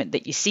appointment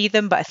that you see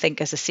them. But I think,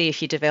 as I say,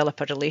 if you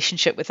develop a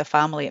relationship with a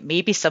family, it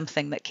may be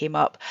something that came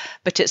up,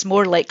 but it's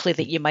more likely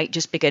that you might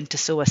just begin to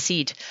sow a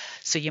seed.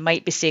 So you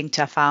might be saying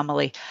to a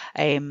family,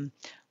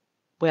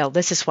 well,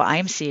 this is what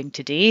I'm seeing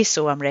today.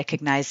 So I'm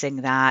recognizing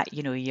that,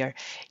 your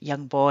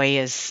young boy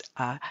is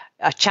a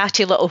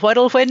chatty little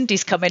whirlwind.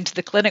 He's come into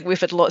the clinic. We've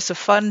had lots of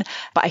fun,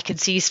 but I can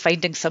see he's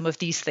finding some of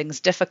these things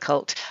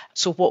difficult.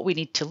 So what we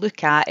need to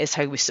look at is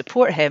how we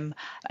support him.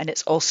 And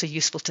it's also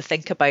useful to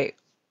think about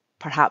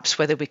perhaps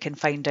whether we can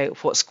find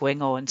out what's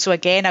going on. So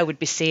again, I would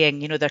be saying,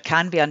 there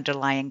can be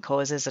underlying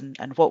causes,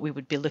 and what we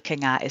would be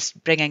looking at is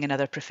bringing in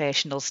other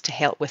professionals to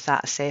help with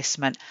that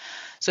assessment.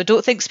 So I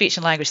don't think speech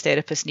and language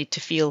therapists need to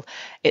feel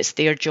it's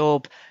their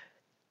job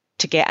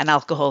to get an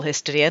alcohol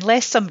history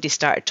unless somebody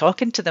started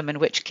talking to them, in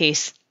which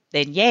case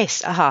then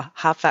yes,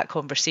 have that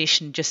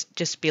conversation,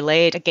 just be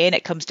led. Again,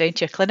 it comes down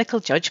to your clinical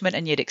judgment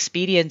and your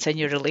experience and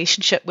your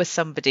relationship with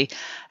somebody.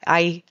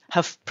 I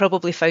have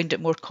probably found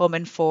it more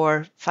common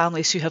for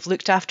families who have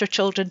looked after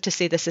children to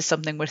say this is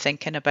something we're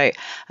thinking about,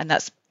 and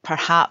that's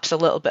perhaps a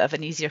little bit of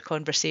an easier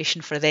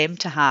conversation for them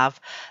to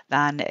have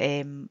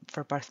than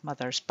for birth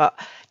mothers. But,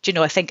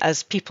 I think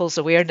as people's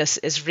awareness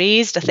is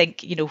raised, I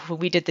think, when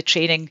we did the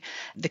training,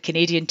 the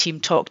Canadian team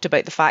talked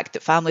about the fact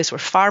that families were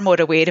far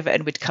more aware of it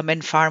and would come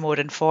in far more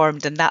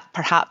informed. And that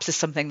perhaps is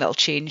something that'll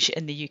change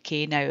in the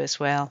UK now as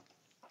well.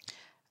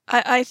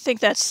 I think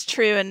that's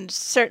true. And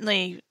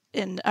certainly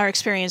in our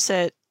experience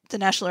at the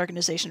National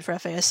Organization for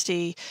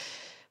FASD,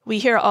 we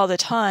hear all the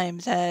time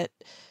that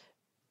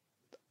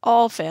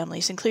all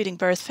families, including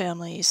birth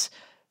families,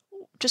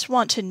 just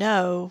want to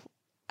know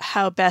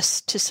how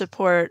best to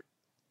support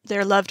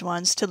their loved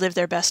ones to live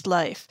their best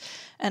life.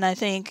 And I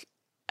think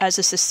as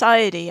a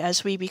society,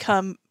 as we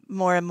become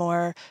more and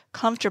more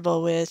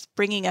comfortable with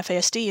bringing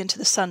FASD into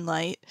the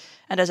sunlight,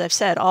 and as I've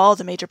said, all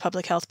the major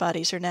public health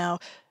bodies are now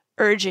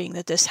urging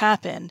that this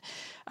happen.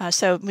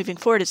 So moving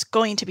forward, it's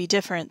going to be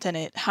different than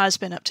it has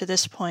been up to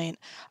this point.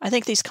 I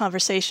think these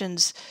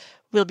conversations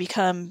will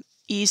become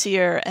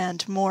easier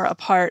and more a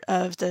part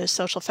of the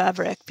social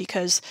fabric,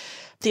 because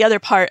the other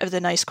part of the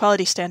NICE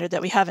quality standard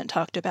that we haven't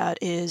talked about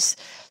is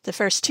the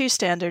first two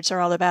standards are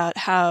all about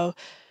how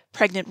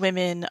pregnant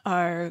women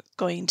are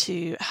going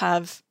to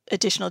have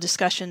additional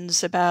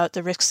discussions about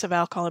the risks of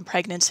alcohol in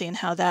pregnancy and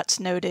how that's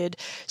noted.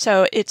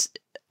 So it's,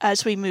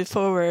 as we move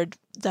forward,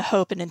 the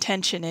hope and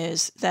intention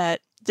is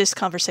that this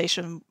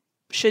conversation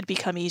should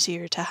become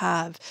easier to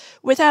have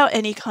without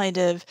any kind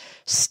of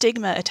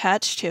stigma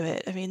attached to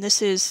it. I mean,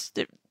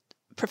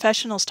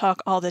 professionals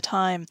talk all the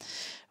time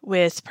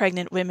with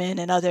pregnant women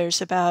and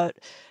others about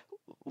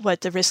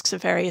what the risks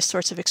of various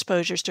sorts of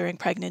exposures during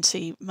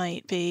pregnancy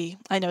might be.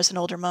 I know as an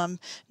older mom,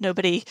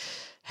 nobody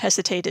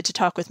hesitated to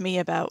talk with me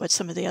about what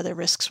some of the other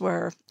risks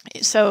were.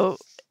 So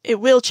it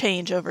will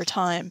change over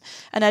time.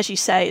 And as you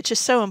say, it's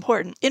just so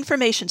important.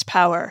 Information's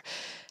power.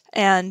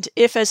 And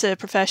if as a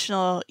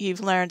professional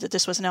you've learned that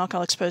this was an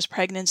alcohol-exposed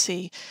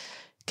pregnancy,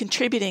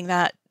 contributing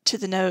that to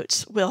the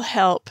notes will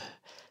help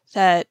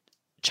that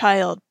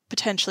child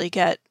potentially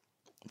get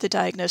the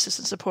diagnosis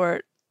and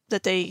support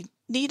that they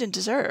need and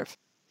deserve.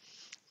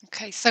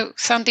 Okay, so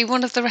Sandy,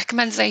 one of the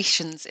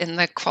recommendations in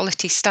the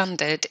quality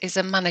standard is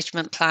a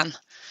management plan.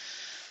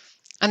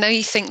 I know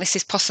you think this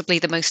is possibly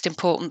the most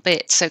important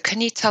bit, so can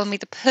you tell me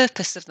the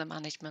purpose of the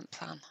management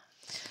plan?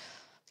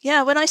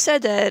 Yeah, when I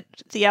said that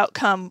the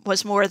outcome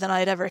was more than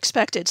I'd ever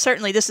expected,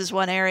 certainly this is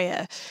one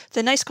area.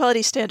 The NICE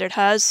quality standard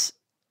has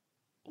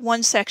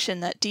one section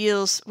that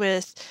deals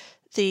with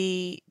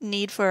the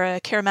need for a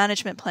care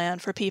management plan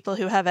for people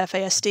who have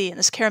FASD. And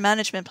this care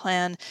management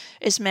plan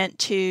is meant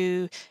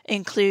to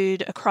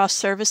include across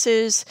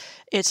services.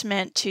 It's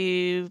meant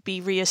to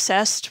be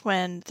reassessed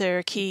when there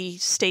are key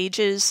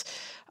stages,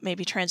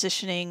 maybe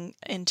transitioning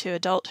into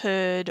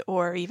adulthood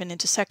or even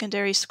into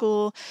secondary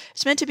school.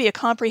 It's meant to be a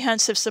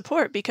comprehensive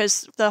support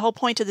because the whole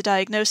point of the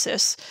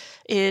diagnosis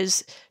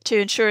is to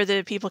ensure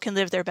that people can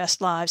live their best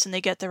lives and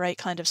they get the right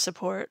kind of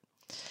support.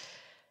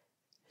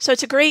 So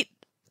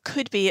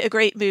could be a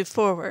great move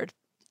forward.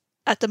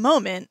 At the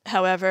moment,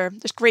 however,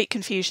 there's great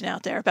confusion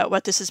out there about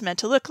what this is meant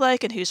to look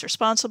like and who's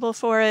responsible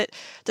for it.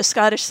 The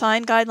Scottish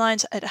Sign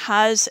Guidelines, it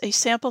has a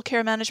sample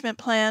care management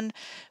plan.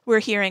 We're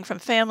hearing from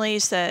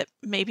families that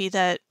maybe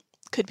that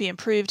could be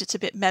improved. It's a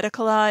bit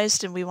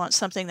medicalized, and we want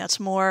something that's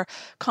more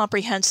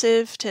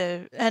comprehensive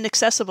and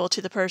accessible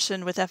to the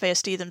person with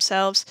FASD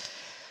themselves.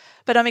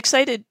 But I'm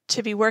excited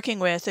to be working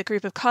with a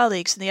group of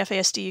colleagues in the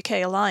FASD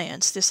UK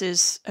Alliance. This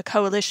is a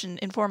coalition,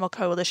 informal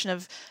coalition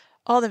of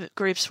all the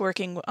groups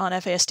working on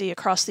FASD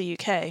across the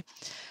UK.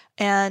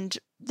 And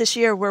this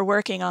year we're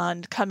working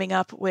on coming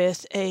up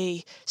with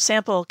a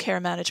sample care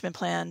management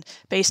plan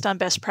based on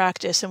best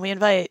practice. And we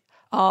invite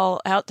all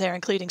out there,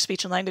 including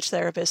speech and language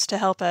therapists, to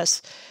help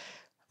us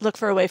look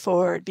for a way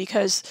forward.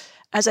 Because,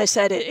 as I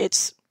said,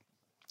 it's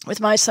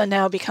with my son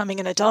now becoming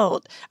an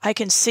adult, I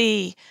can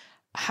see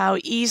how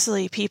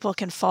easily people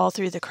can fall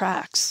through the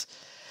cracks.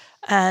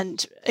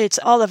 And it's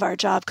all of our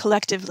job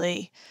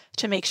collectively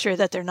to make sure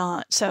that they're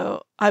not.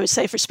 So I would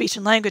say for speech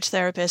and language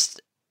therapists,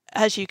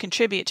 as you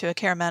contribute to a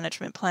care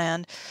management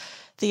plan,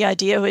 the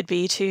idea would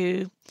be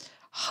to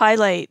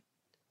highlight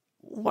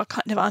what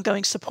kind of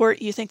ongoing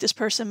support you think this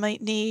person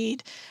might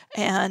need,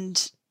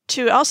 and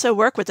to also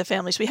work with the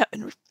families. We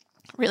haven't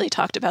really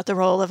talked about the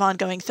role of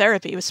ongoing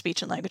therapy with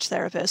speech and language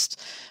therapists,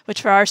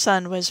 which for our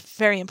son was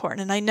very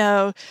important. And I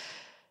know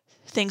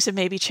things have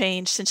maybe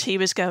changed since he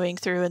was going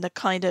through, and the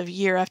kind of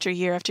year after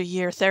year after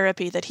year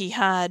therapy that he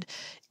had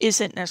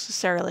isn't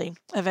necessarily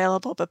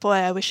available. But boy,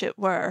 I wish it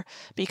were,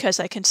 because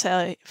I can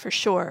say for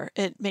sure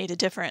it made a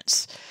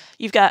difference.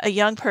 You've got a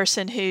young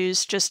person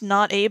who's just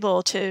not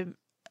able to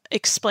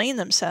explain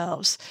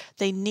themselves.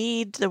 They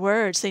need the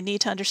words. They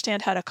need to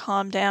understand how to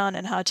calm down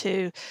and how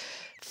to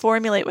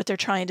formulate what they're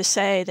trying to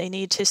say. They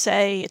need to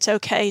say it's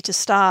okay to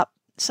stop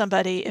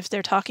somebody if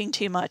they're talking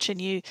too much.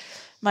 And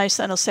my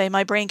son will say,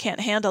 my brain can't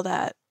handle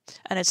that.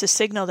 And it's a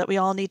signal that we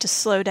all need to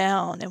slow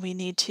down, and we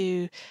need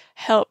to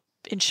help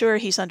ensure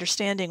he's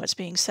understanding what's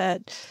being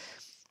said.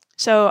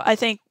 So I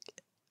think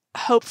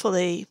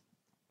hopefully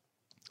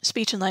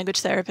speech and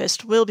language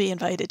therapists will be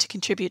invited to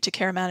contribute to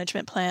care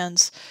management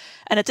plans.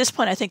 And at this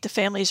point, I think the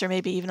families are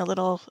maybe even a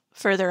little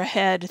further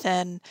ahead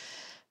than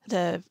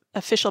the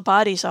official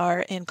bodies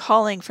are in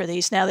calling for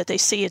these, now that they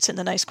see it's in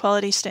the nice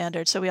quality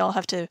standard. So we all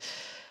have to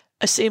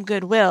assume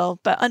goodwill,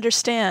 but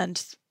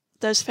understand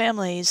those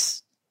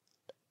families,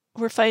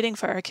 we're fighting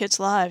for our kids'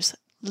 lives.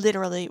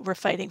 Literally, we're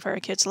fighting for our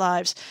kids'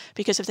 lives,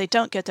 because if they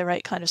don't get the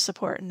right kind of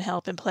support and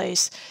help in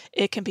place,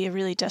 it can be a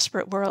really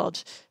desperate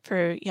world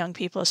for young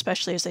people,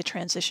 especially as they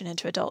transition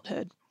into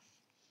adulthood.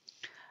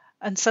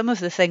 And some of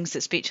the things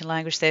that speech and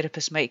language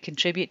therapists might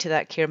contribute to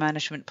that care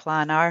management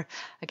plan are,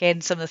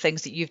 again, some of the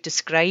things that you've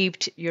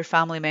described your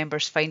family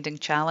members finding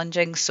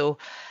challenging. So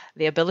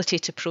the ability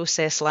to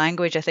process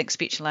language. I think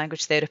speech and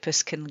language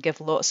therapists can give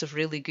lots of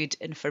really good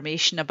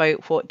information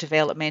about what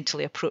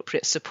developmentally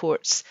appropriate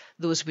supports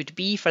those would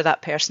be for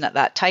that person at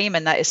that time.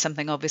 And that is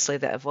something obviously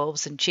that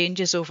evolves and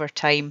changes over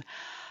time.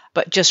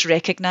 But just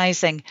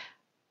recognizing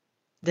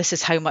this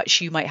is how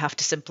much you might have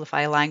to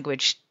simplify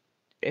language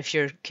if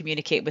you're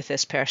communicating with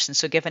this person.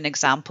 So giving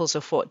examples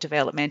of what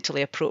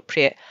developmentally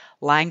appropriate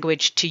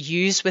language to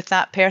use with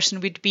that person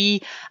would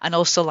be, and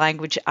also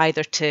language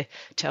either to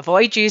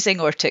avoid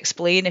using or to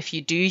explain if you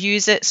do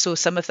use it. So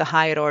some of the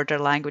higher order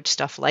language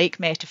stuff like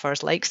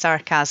metaphors, like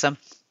sarcasm,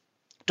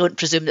 don't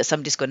presume that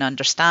somebody's going to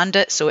understand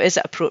it. So is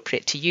it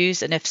appropriate to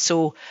use? And if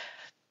so,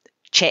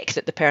 check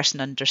that the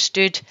person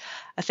understood.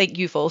 I think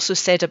you've also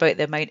said about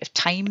the amount of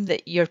time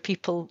that your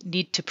people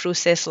need to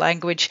process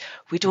language.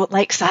 We don't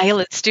like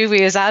silence, do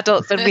we, as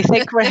adults? And we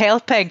think we're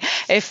helping.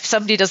 If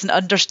somebody doesn't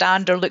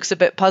understand or looks a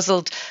bit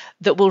puzzled,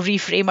 that we'll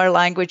reframe our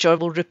language or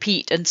we'll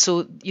repeat. And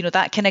so,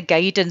 that kind of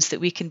guidance that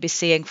we can be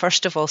saying,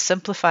 first of all,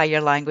 simplify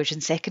your language,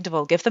 and second of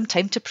all, give them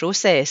time to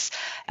process.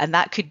 And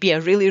that could be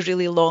a really,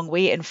 really long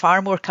wait and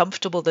far more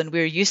comfortable than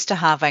we're used to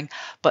having.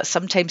 But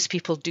sometimes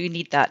people do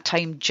need that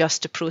time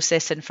just to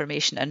process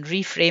information, and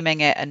reframing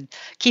it and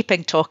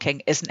keeping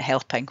talking isn't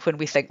helping when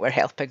we think we're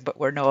helping, but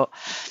we're not.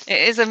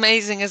 It is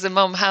amazing as a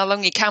mum how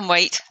long you can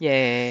wait.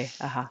 Yeah.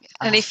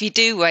 And if you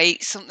do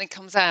wait, something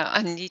comes out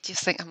and you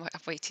just think,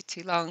 I've waited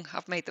too long.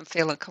 I've made them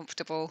feel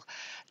uncomfortable.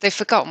 They've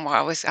forgotten what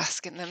I was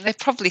asking them. They're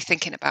probably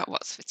thinking about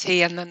what's for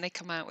tea, and then they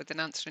come out with an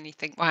answer and you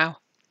think, wow,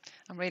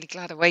 I'm really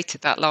glad I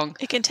waited that long.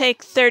 It can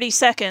take 30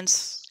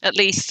 seconds. At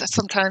least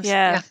sometimes.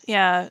 Yeah.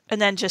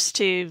 And then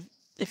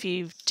if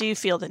you do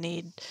feel the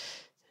need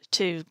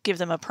to give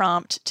them a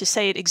prompt to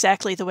say it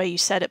exactly the way you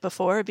said it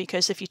before,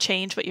 because if you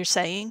change what you're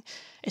saying,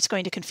 it's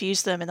going to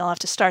confuse them and they'll have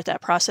to start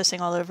that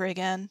processing all over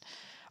again.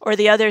 Or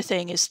the other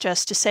thing is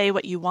just to say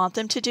what you want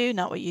them to do,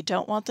 not what you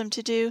don't want them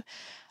to do.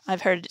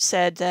 I've heard it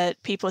said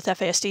that people with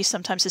FASD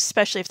sometimes,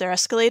 especially if they're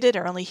escalated,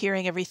 are only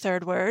hearing every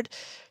third word.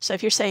 So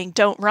if you're saying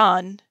don't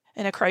run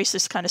in a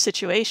crisis kind of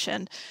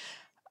situation,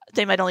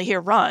 they might only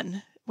hear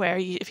run, where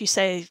if you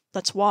say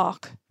let's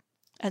walk,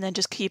 and then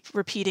just keep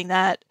repeating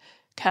that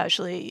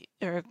casually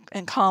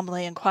and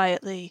calmly and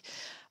quietly.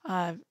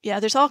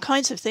 There's all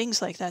kinds of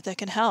things like that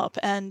can help.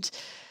 And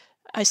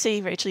I see,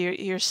 Rachel,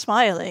 you're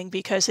smiling,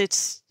 because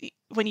it's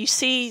when you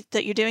see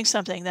that you're doing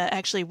something that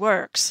actually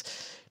works,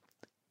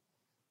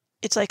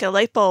 it's like a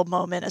light bulb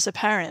moment as a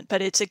parent,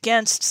 but it's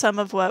against some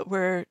of what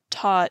we're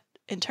taught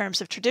in terms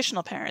of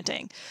traditional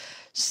parenting.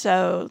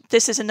 So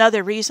this is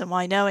another reason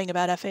why knowing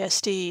about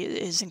FASD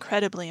is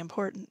incredibly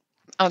important.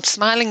 I'm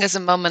smiling as a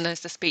mum and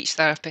as a speech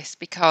therapist,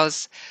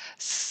 because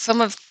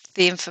some of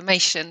the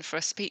information for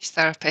a speech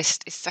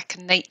therapist is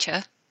second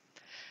nature,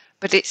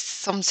 but it's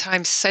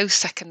sometimes so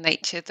second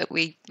nature that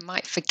we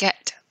might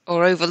forget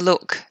or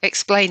overlook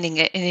explaining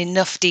it in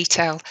enough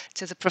detail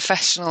to the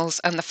professionals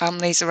and the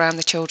families around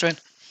the children.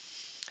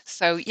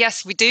 So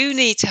yes, we do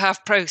need to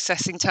have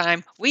processing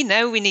time. We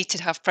know we need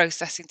to have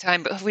processing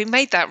time, but have we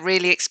made that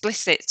really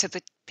explicit to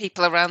the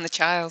people around the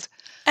child?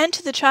 And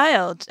to the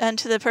child and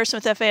to the person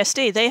with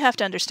FASD, they have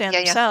to understand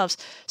themselves.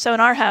 So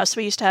in our house,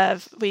 we used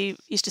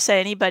to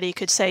say anybody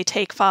could say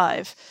take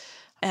 5.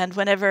 And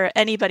whenever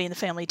anybody in the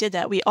family did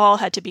that, we all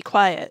had to be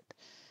quiet.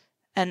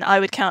 And I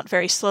would count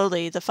very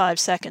slowly the 5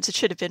 seconds. It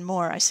should have been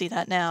more. I see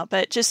that now.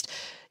 But just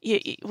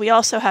we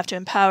also have to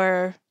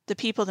empower the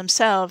people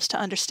themselves to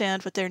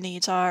understand what their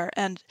needs are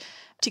and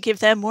to give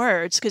them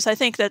words. Because I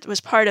think that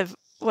was part of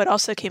what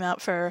also came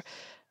out for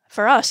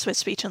us with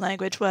speech and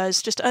language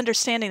was just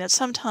understanding that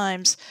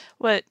sometimes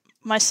what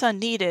my son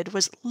needed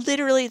was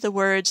literally the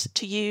words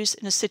to use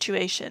in a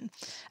situation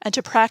and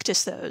to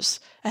practice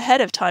those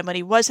ahead of time when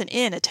he wasn't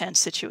in a tense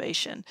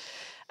situation.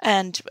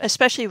 And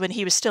especially when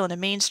he was still in a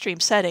mainstream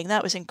setting,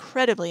 that was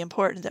incredibly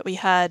important that we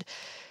had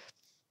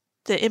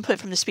the input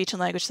from the speech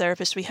and language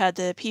therapist. We had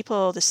the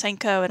people, the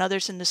Senko and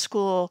others in the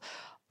school,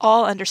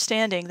 all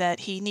understanding that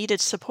he needed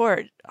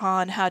support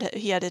on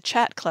he had a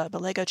chat club, a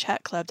Lego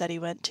chat club that he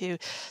went to.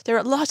 There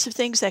are lots of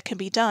things that can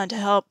be done to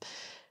help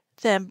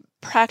them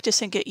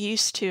practice and get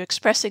used to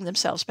expressing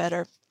themselves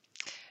better.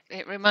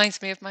 It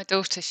reminds me of my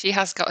daughter. She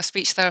has got a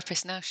speech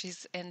therapist now.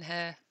 She's in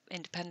her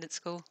independent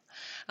school.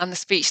 And the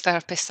speech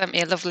therapist sent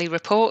me a lovely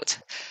report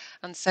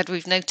and said,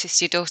 we've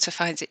noticed your daughter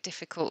finds it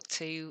difficult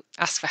to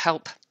ask for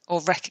help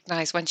or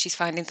recognise when she's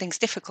finding things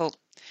difficult.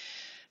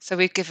 So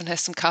we've given her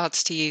some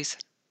cards to use.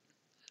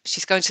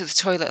 She's going to the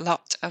toilet a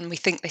lot, and we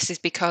think this is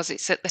because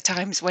it's at the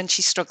times when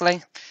she's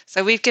struggling.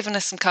 So we've given her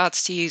some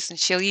cards to use, and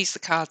she'll use the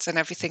cards and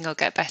everything will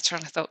get better.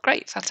 And I thought,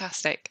 great,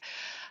 fantastic.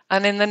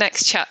 And in the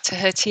next chat to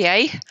her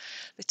TA,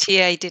 the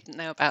TA didn't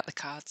know about the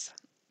cards.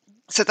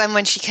 So then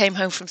when she came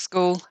home from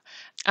school,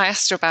 I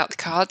asked her about the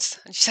cards,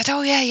 and she said,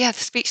 oh, yeah, the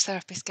speech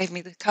therapist gave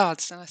me the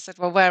cards. And I said,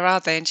 well, where are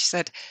they? And she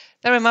said,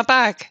 they're in my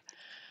bag.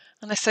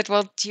 And I said,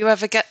 well, do you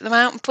ever get them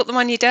out and put them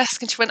on your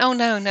desk? And she went, oh,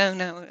 no.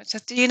 I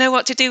said, do you know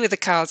what to do with the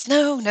cards?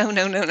 No.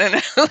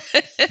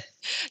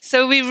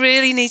 So we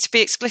really need to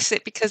be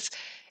explicit, because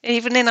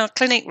even in our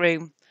clinic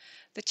room,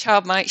 the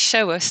child might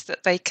show us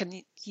that they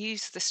can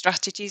use the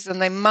strategies,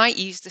 and they might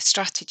use the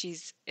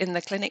strategies in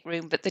the clinic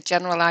room, but the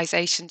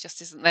generalization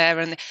just isn't there.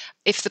 And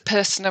if the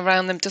person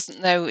around them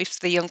doesn't know if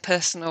the young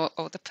person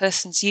or the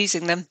person's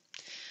using them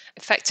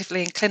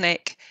effectively in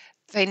clinic,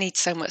 they need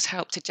so much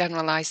help to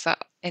generalize that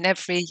in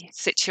every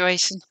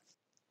situation.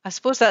 I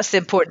suppose that's the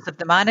importance of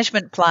the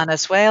management plan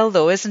as well,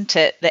 though, isn't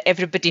it? That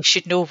everybody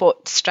should know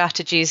what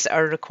strategies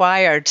are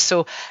required.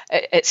 So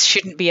it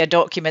shouldn't be a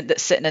document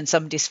that's sitting in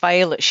somebody's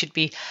file. It should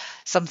be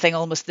something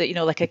almost that,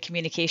 like a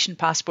communication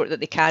passport that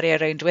they carry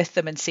around with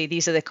them and say,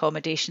 these are the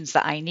accommodations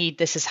that I need.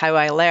 This is how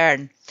I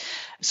learn.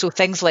 So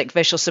things like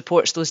visual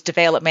supports, those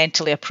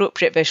developmentally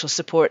appropriate visual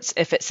supports,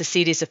 if it's a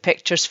series of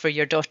pictures for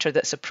your daughter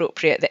that's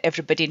appropriate, that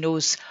everybody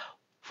knows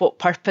what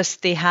purpose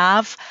they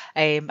have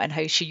and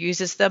how she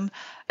uses them.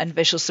 And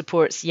visual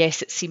supports,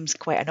 yes, it seems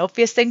quite an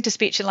obvious thing to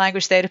speech and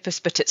language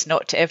therapists, but it's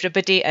not to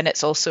everybody. And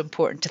it's also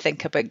important to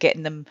think about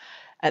getting them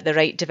at the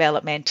right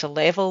developmental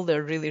level.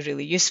 They're really,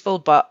 really useful,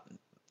 but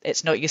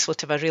it's not useful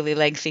to have a really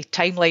lengthy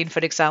timeline, for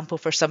example,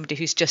 for somebody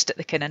who's just at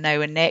the kind of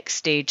now and next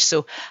stage.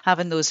 So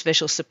having those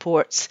visual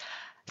supports,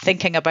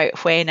 thinking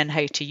about when and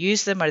how to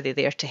use them. Are they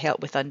there to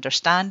help with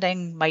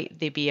understanding? Might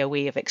they be a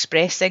way of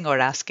expressing or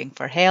asking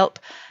for help,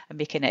 and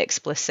making it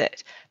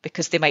explicit?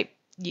 Because they might,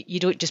 you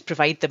don't just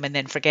provide them and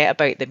then forget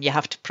about them. You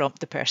have to prompt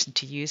the person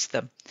to use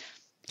them.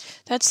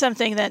 That's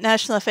something that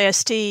National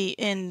FASD,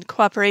 in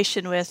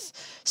cooperation with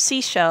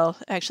Seashell,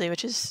 actually,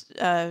 which is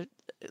a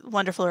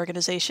wonderful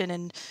organization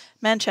in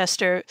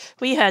Manchester,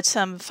 we had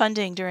some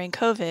funding during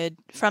COVID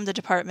from the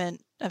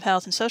Department of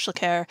Health and Social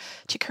Care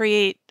to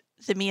create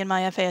the Me and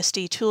My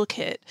FASD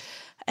toolkit.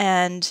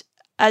 And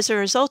as a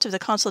result of the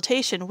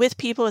consultation with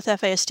people with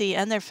FASD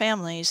and their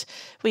families,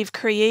 we've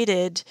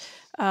created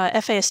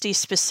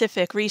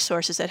FASD-specific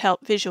resources that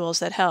help, visuals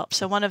that help.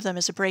 So one of them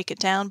is a break it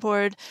down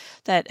board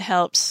that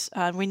helps.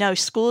 We know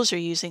schools are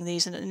using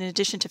these in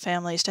addition to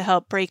families to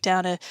help break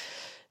down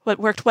what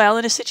worked well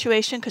in a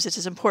situation, because it's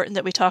as important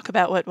that we talk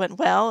about what went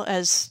well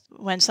as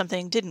when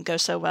something didn't go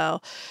so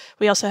well.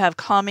 We also have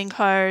calming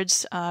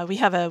cards. We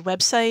have a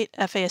website,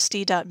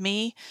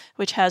 fasd.me,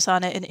 which has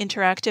on it an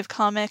interactive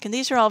comic. And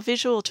these are all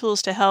visual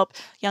tools to help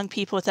young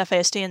people with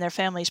FASD and their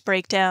families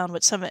break down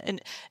what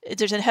and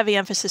there's a heavy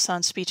emphasis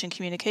on speech and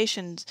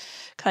communication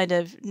kind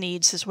of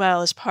needs as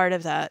well as part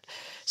of that.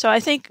 So I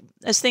think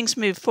as things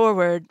move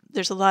forward,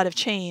 there's a lot of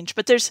change.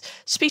 But there's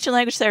speech and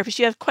language therapists,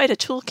 you have quite a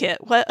toolkit.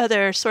 What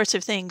other sorts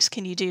of things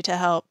can you do to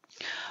help?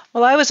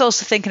 Well, I was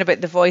also thinking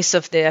about the voice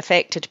of the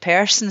affected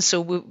person.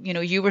 So,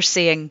 you were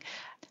saying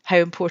how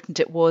important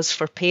it was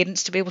for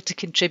parents to be able to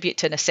contribute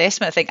to an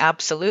assessment. I think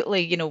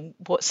absolutely,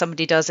 what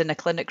somebody does in a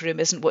clinic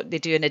room isn't what they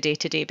do on a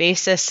day-to-day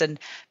basis and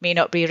may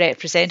not be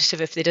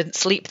representative if they didn't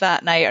sleep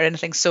that night or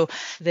anything. So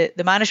the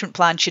management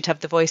plan should have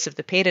the voice of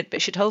the parent,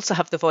 but should also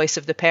have the voice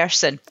of the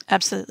person.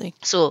 Absolutely.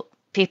 So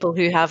people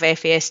who have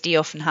FASD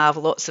often have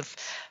lots of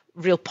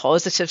real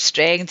positive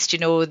strengths,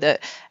 that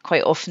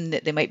quite often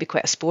that they might be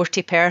quite a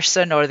sporty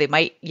person, or they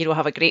might,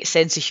 have a great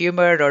sense of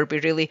humor or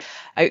be really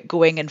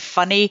outgoing and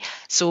funny.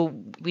 So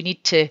we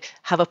need to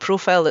have a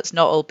profile that's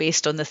not all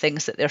based on the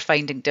things that they're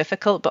finding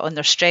difficult, but on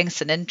their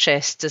strengths and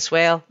interests as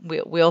well.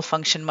 We all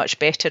function much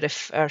better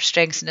if our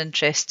strengths and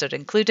interests are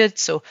included.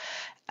 So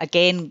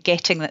again,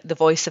 getting the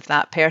voice of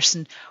that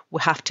person,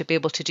 we have to be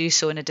able to do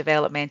so in a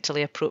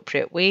developmentally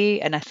appropriate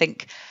way. And I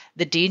think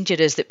the danger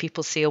is that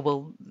people say, oh,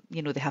 well,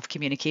 they have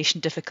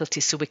communication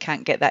difficulties, so we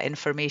can't get that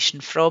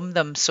information from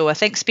them. So I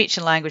think speech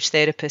and language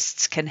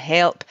therapists can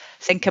help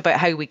think about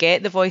how we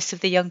get the voice of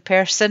the young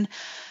person.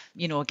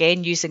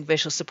 Again, using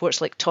visual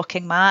supports like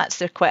talking mats,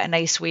 they're quite a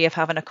nice way of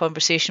having a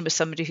conversation with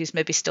somebody who's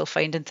maybe still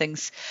finding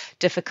things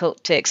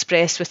difficult to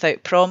express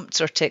without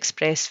prompts or to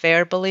express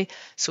verbally.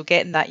 So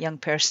getting that young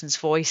person's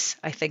voice,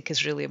 I think,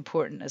 is really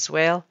important as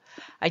well.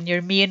 And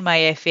your Me and My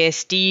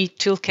FASD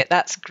toolkit,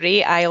 that's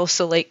great. I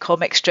also like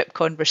comic strip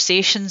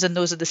conversations, and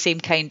those are the same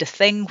kind of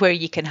thing where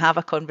you can have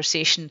a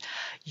conversation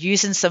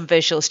using some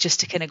visuals just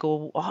to kind of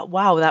go, oh,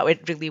 wow, that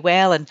went really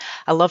well. And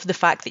I love the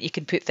fact that you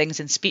can put things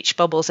in speech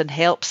bubbles and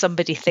help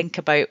somebody think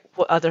about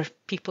what other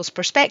people's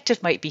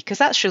perspective might be, because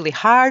that's really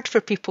hard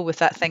for people with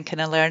that thinking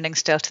and learning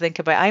style to think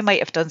about. I might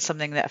have done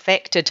something that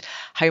affected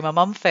how my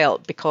mum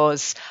felt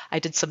because I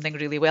did something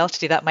really well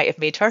today. That might have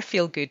made her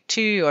feel good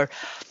too, or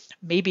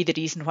maybe the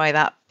reason why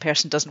that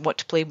person doesn't want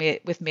to play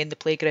with me in the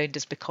playground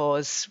is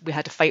because we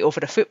had a fight over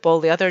a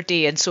football the other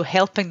day. And so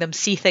helping them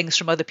see things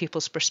from other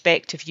people's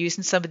perspective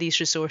using some of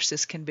these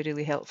resources can be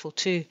really helpful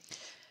too.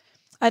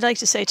 I'd like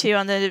to say too,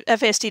 on the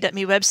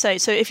FASD.me website,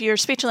 so if you're a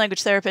speech and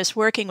language therapist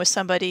working with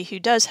somebody who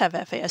does have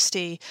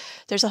FASD,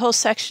 there's a whole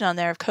section on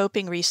there of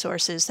coping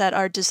resources that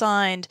are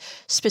designed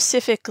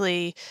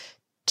specifically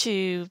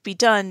to be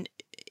done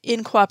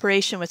in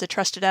cooperation with a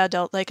trusted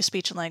adult like a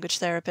speech and language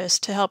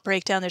therapist to help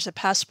break down. There's a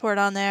passport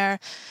on there.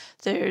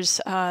 There's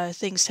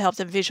things to help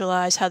them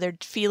visualize how they're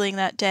feeling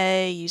that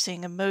day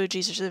using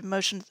emojis. There's an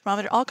emotion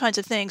thermometer, all kinds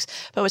of things.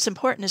 But what's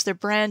important is they're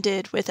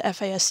branded with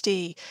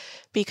FASD,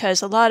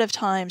 because a lot of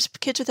times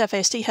kids with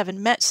FASD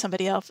haven't met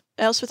somebody else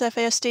with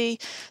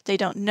FASD. They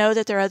don't know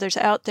that there are others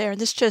out there. And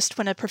this just,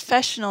 when a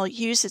professional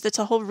uses, that's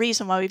a whole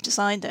reason why we've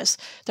designed this.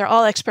 They're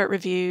all expert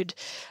reviewed.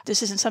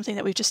 This isn't something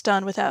that we've just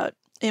done without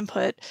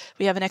input.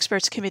 We have an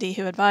experts committee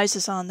who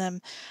advises on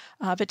them.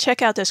 But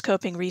check out those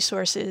coping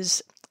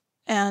resources.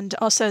 And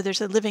also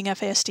there's a Living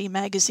FASD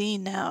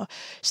magazine now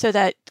so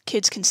that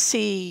kids can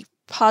see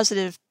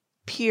positive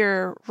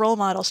peer role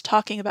models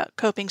talking about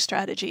coping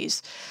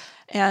strategies.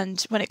 And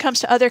when it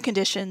comes to other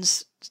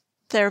conditions,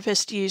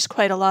 therapists use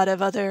quite a lot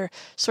of other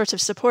sorts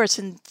of supports.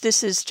 And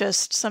this is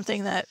just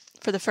something that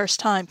for the first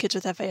time, kids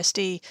with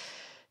FASD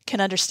can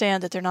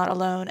understand that they're not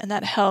alone. And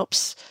that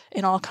helps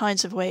in all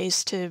kinds of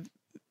ways to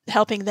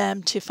helping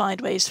them to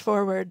find ways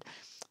forward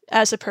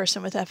as a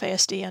person with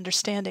FASD,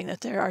 understanding that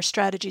there are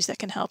strategies that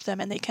can help them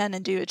and they can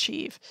and do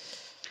achieve.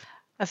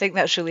 I think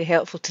that's really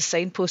helpful to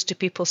signpost to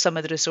people some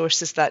of the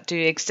resources that do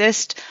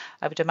exist.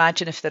 I would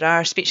imagine if there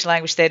are speech and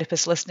language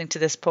therapists listening to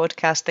this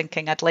podcast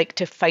thinking, I'd like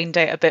to find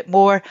out a bit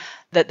more,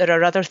 that there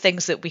are other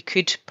things that we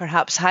could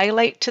perhaps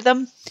highlight to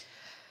them.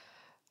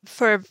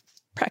 For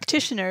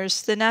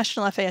practitioners, the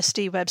National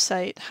FASD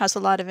website has a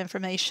lot of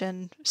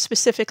information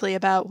specifically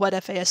about what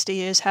FASD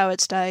is, how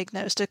it's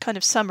diagnosed, a kind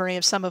of summary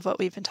of some of what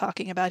we've been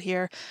talking about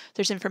here.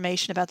 There's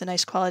information about the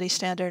NICE quality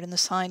standard and the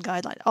sign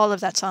guideline. All of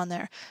that's on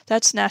there.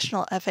 That's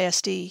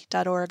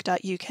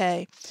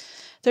nationalfasd.org.uk.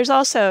 There's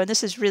also, and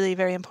this is really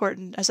very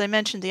important, as I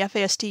mentioned, the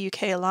FASD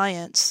UK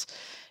Alliance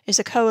is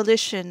a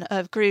coalition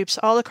of groups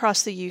all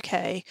across the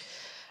UK,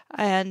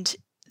 and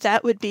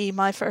that would be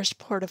my first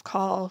port of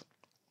call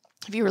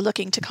if you were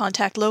looking to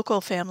contact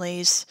local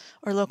families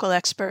or local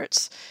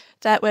experts.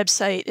 That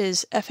website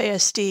is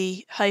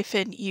fasd-uk.net.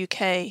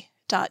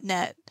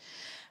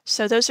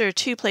 So those are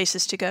two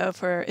places to go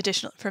for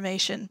additional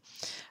information.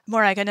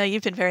 Morag, I know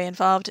you've been very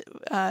involved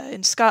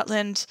in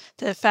Scotland,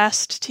 the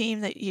FASD team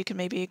that you can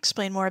maybe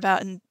explain more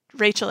about, and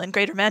Rachel in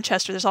Greater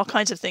Manchester. There's all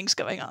kinds of things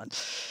going on.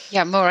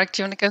 Yeah, Morag,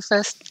 do you want to go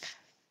first?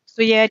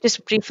 So yeah, I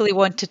just briefly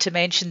wanted to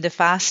mention the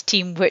FASD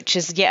team, which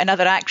is yet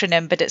another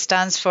acronym, but it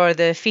stands for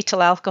the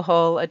Fetal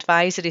Alcohol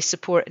Advisory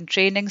Support and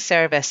Training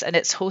Service, and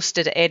it's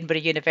hosted at Edinburgh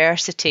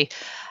University.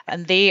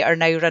 And they are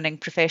now running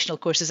professional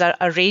courses,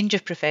 a range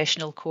of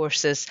professional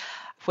courses,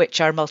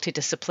 which are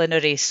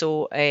multidisciplinary.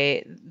 So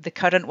the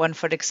current one,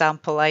 for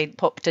example, I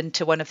popped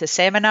into one of the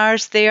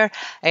seminars there,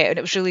 and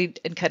it was really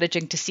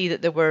encouraging to see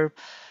that there were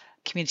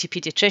community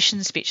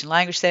paediatricians, speech and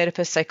language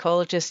therapists,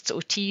 psychologists,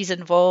 OTs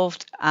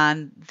involved,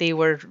 and they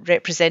were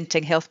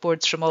representing health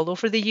boards from all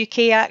over the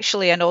UK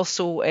actually, and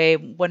also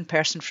one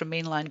person from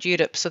mainland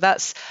Europe. So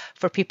that's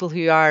for people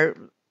who are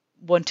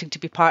wanting to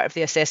be part of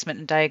the assessment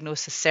and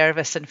diagnosis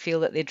service and feel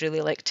that they'd really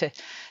like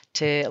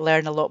to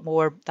learn a lot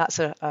more. That's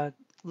a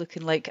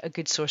looking like a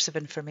good source of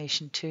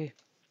information too.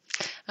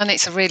 And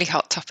it's a really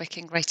hot topic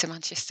in Greater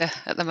Manchester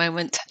at the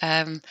moment.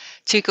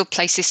 Two good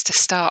places to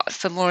start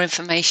for more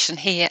information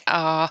here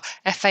are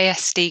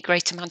FASD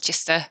Greater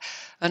Manchester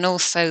and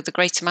also the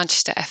Greater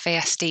Manchester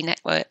FASD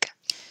Network.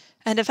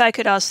 And if I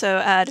could also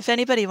add, if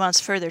anybody wants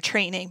further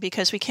training,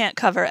 because we can't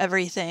cover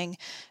everything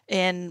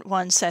in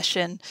one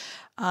session,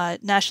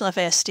 National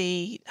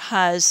FASD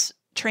has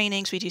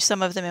trainings. We do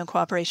some of them in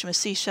cooperation with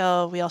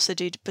Seashell. We also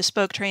do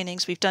bespoke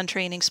trainings. We've done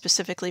trainings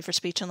specifically for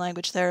speech and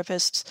language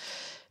therapists.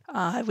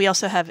 We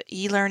also have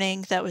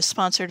e-learning that was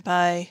sponsored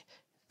by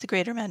the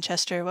Greater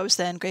Manchester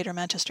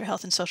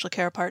Health and Social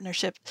Care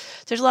Partnership.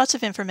 There's lots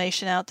of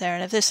information out there,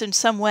 and if this in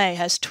some way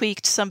has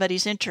tweaked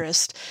somebody's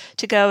interest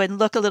to go and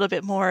look a little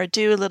bit more,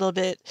 do a little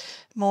bit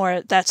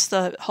more, that's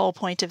the whole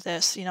point of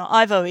this.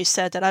 I've always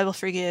said that I will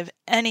forgive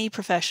any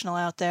professional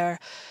out there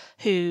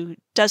who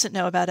doesn't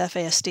know about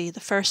FASD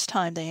the first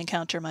time they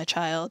encounter my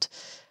child.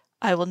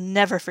 I will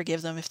never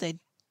forgive them if they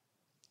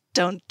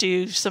don't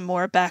do some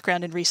more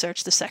background and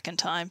research the second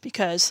time,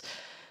 because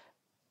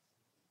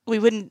we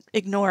wouldn't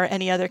ignore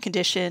any other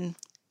condition.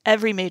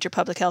 Every major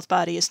public health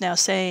body is now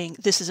saying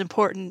this is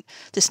important,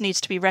 this needs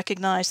to be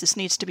recognized, this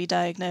needs to be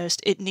diagnosed,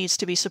 it needs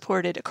to be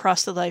supported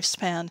across the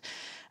lifespan.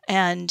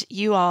 And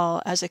you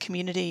all, as a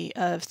community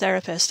of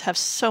therapists, have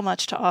so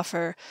much to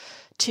offer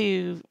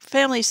to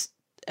families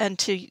and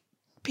to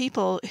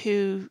people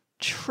who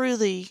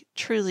truly,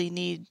 truly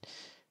need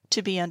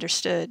to be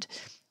understood.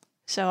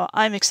 So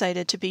I'm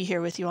excited to be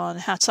here with you all, and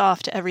hats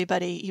off to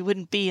everybody. You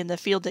wouldn't be in the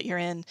field that you're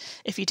in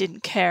if you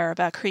didn't care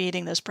about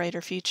creating those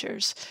brighter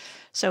futures.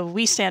 So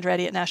we stand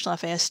ready at National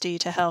FASD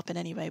to help in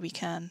any way we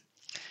can.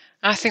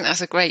 I think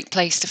that's a great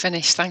place to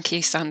finish. Thank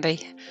you,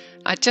 Sandy.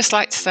 I'd just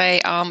like to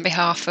say on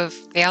behalf of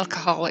the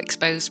Alcohol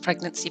Exposed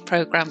Pregnancy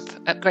Programme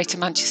at Greater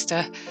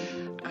Manchester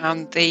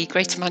and the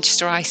Greater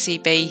Manchester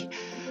ICB,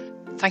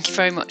 thank you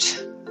very much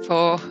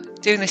for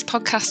doing this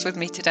podcast with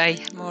me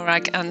today,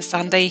 Morag and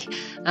Sandy,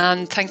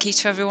 and thank you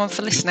to everyone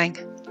for listening.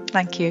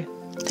 Thank you.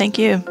 Thank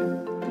you.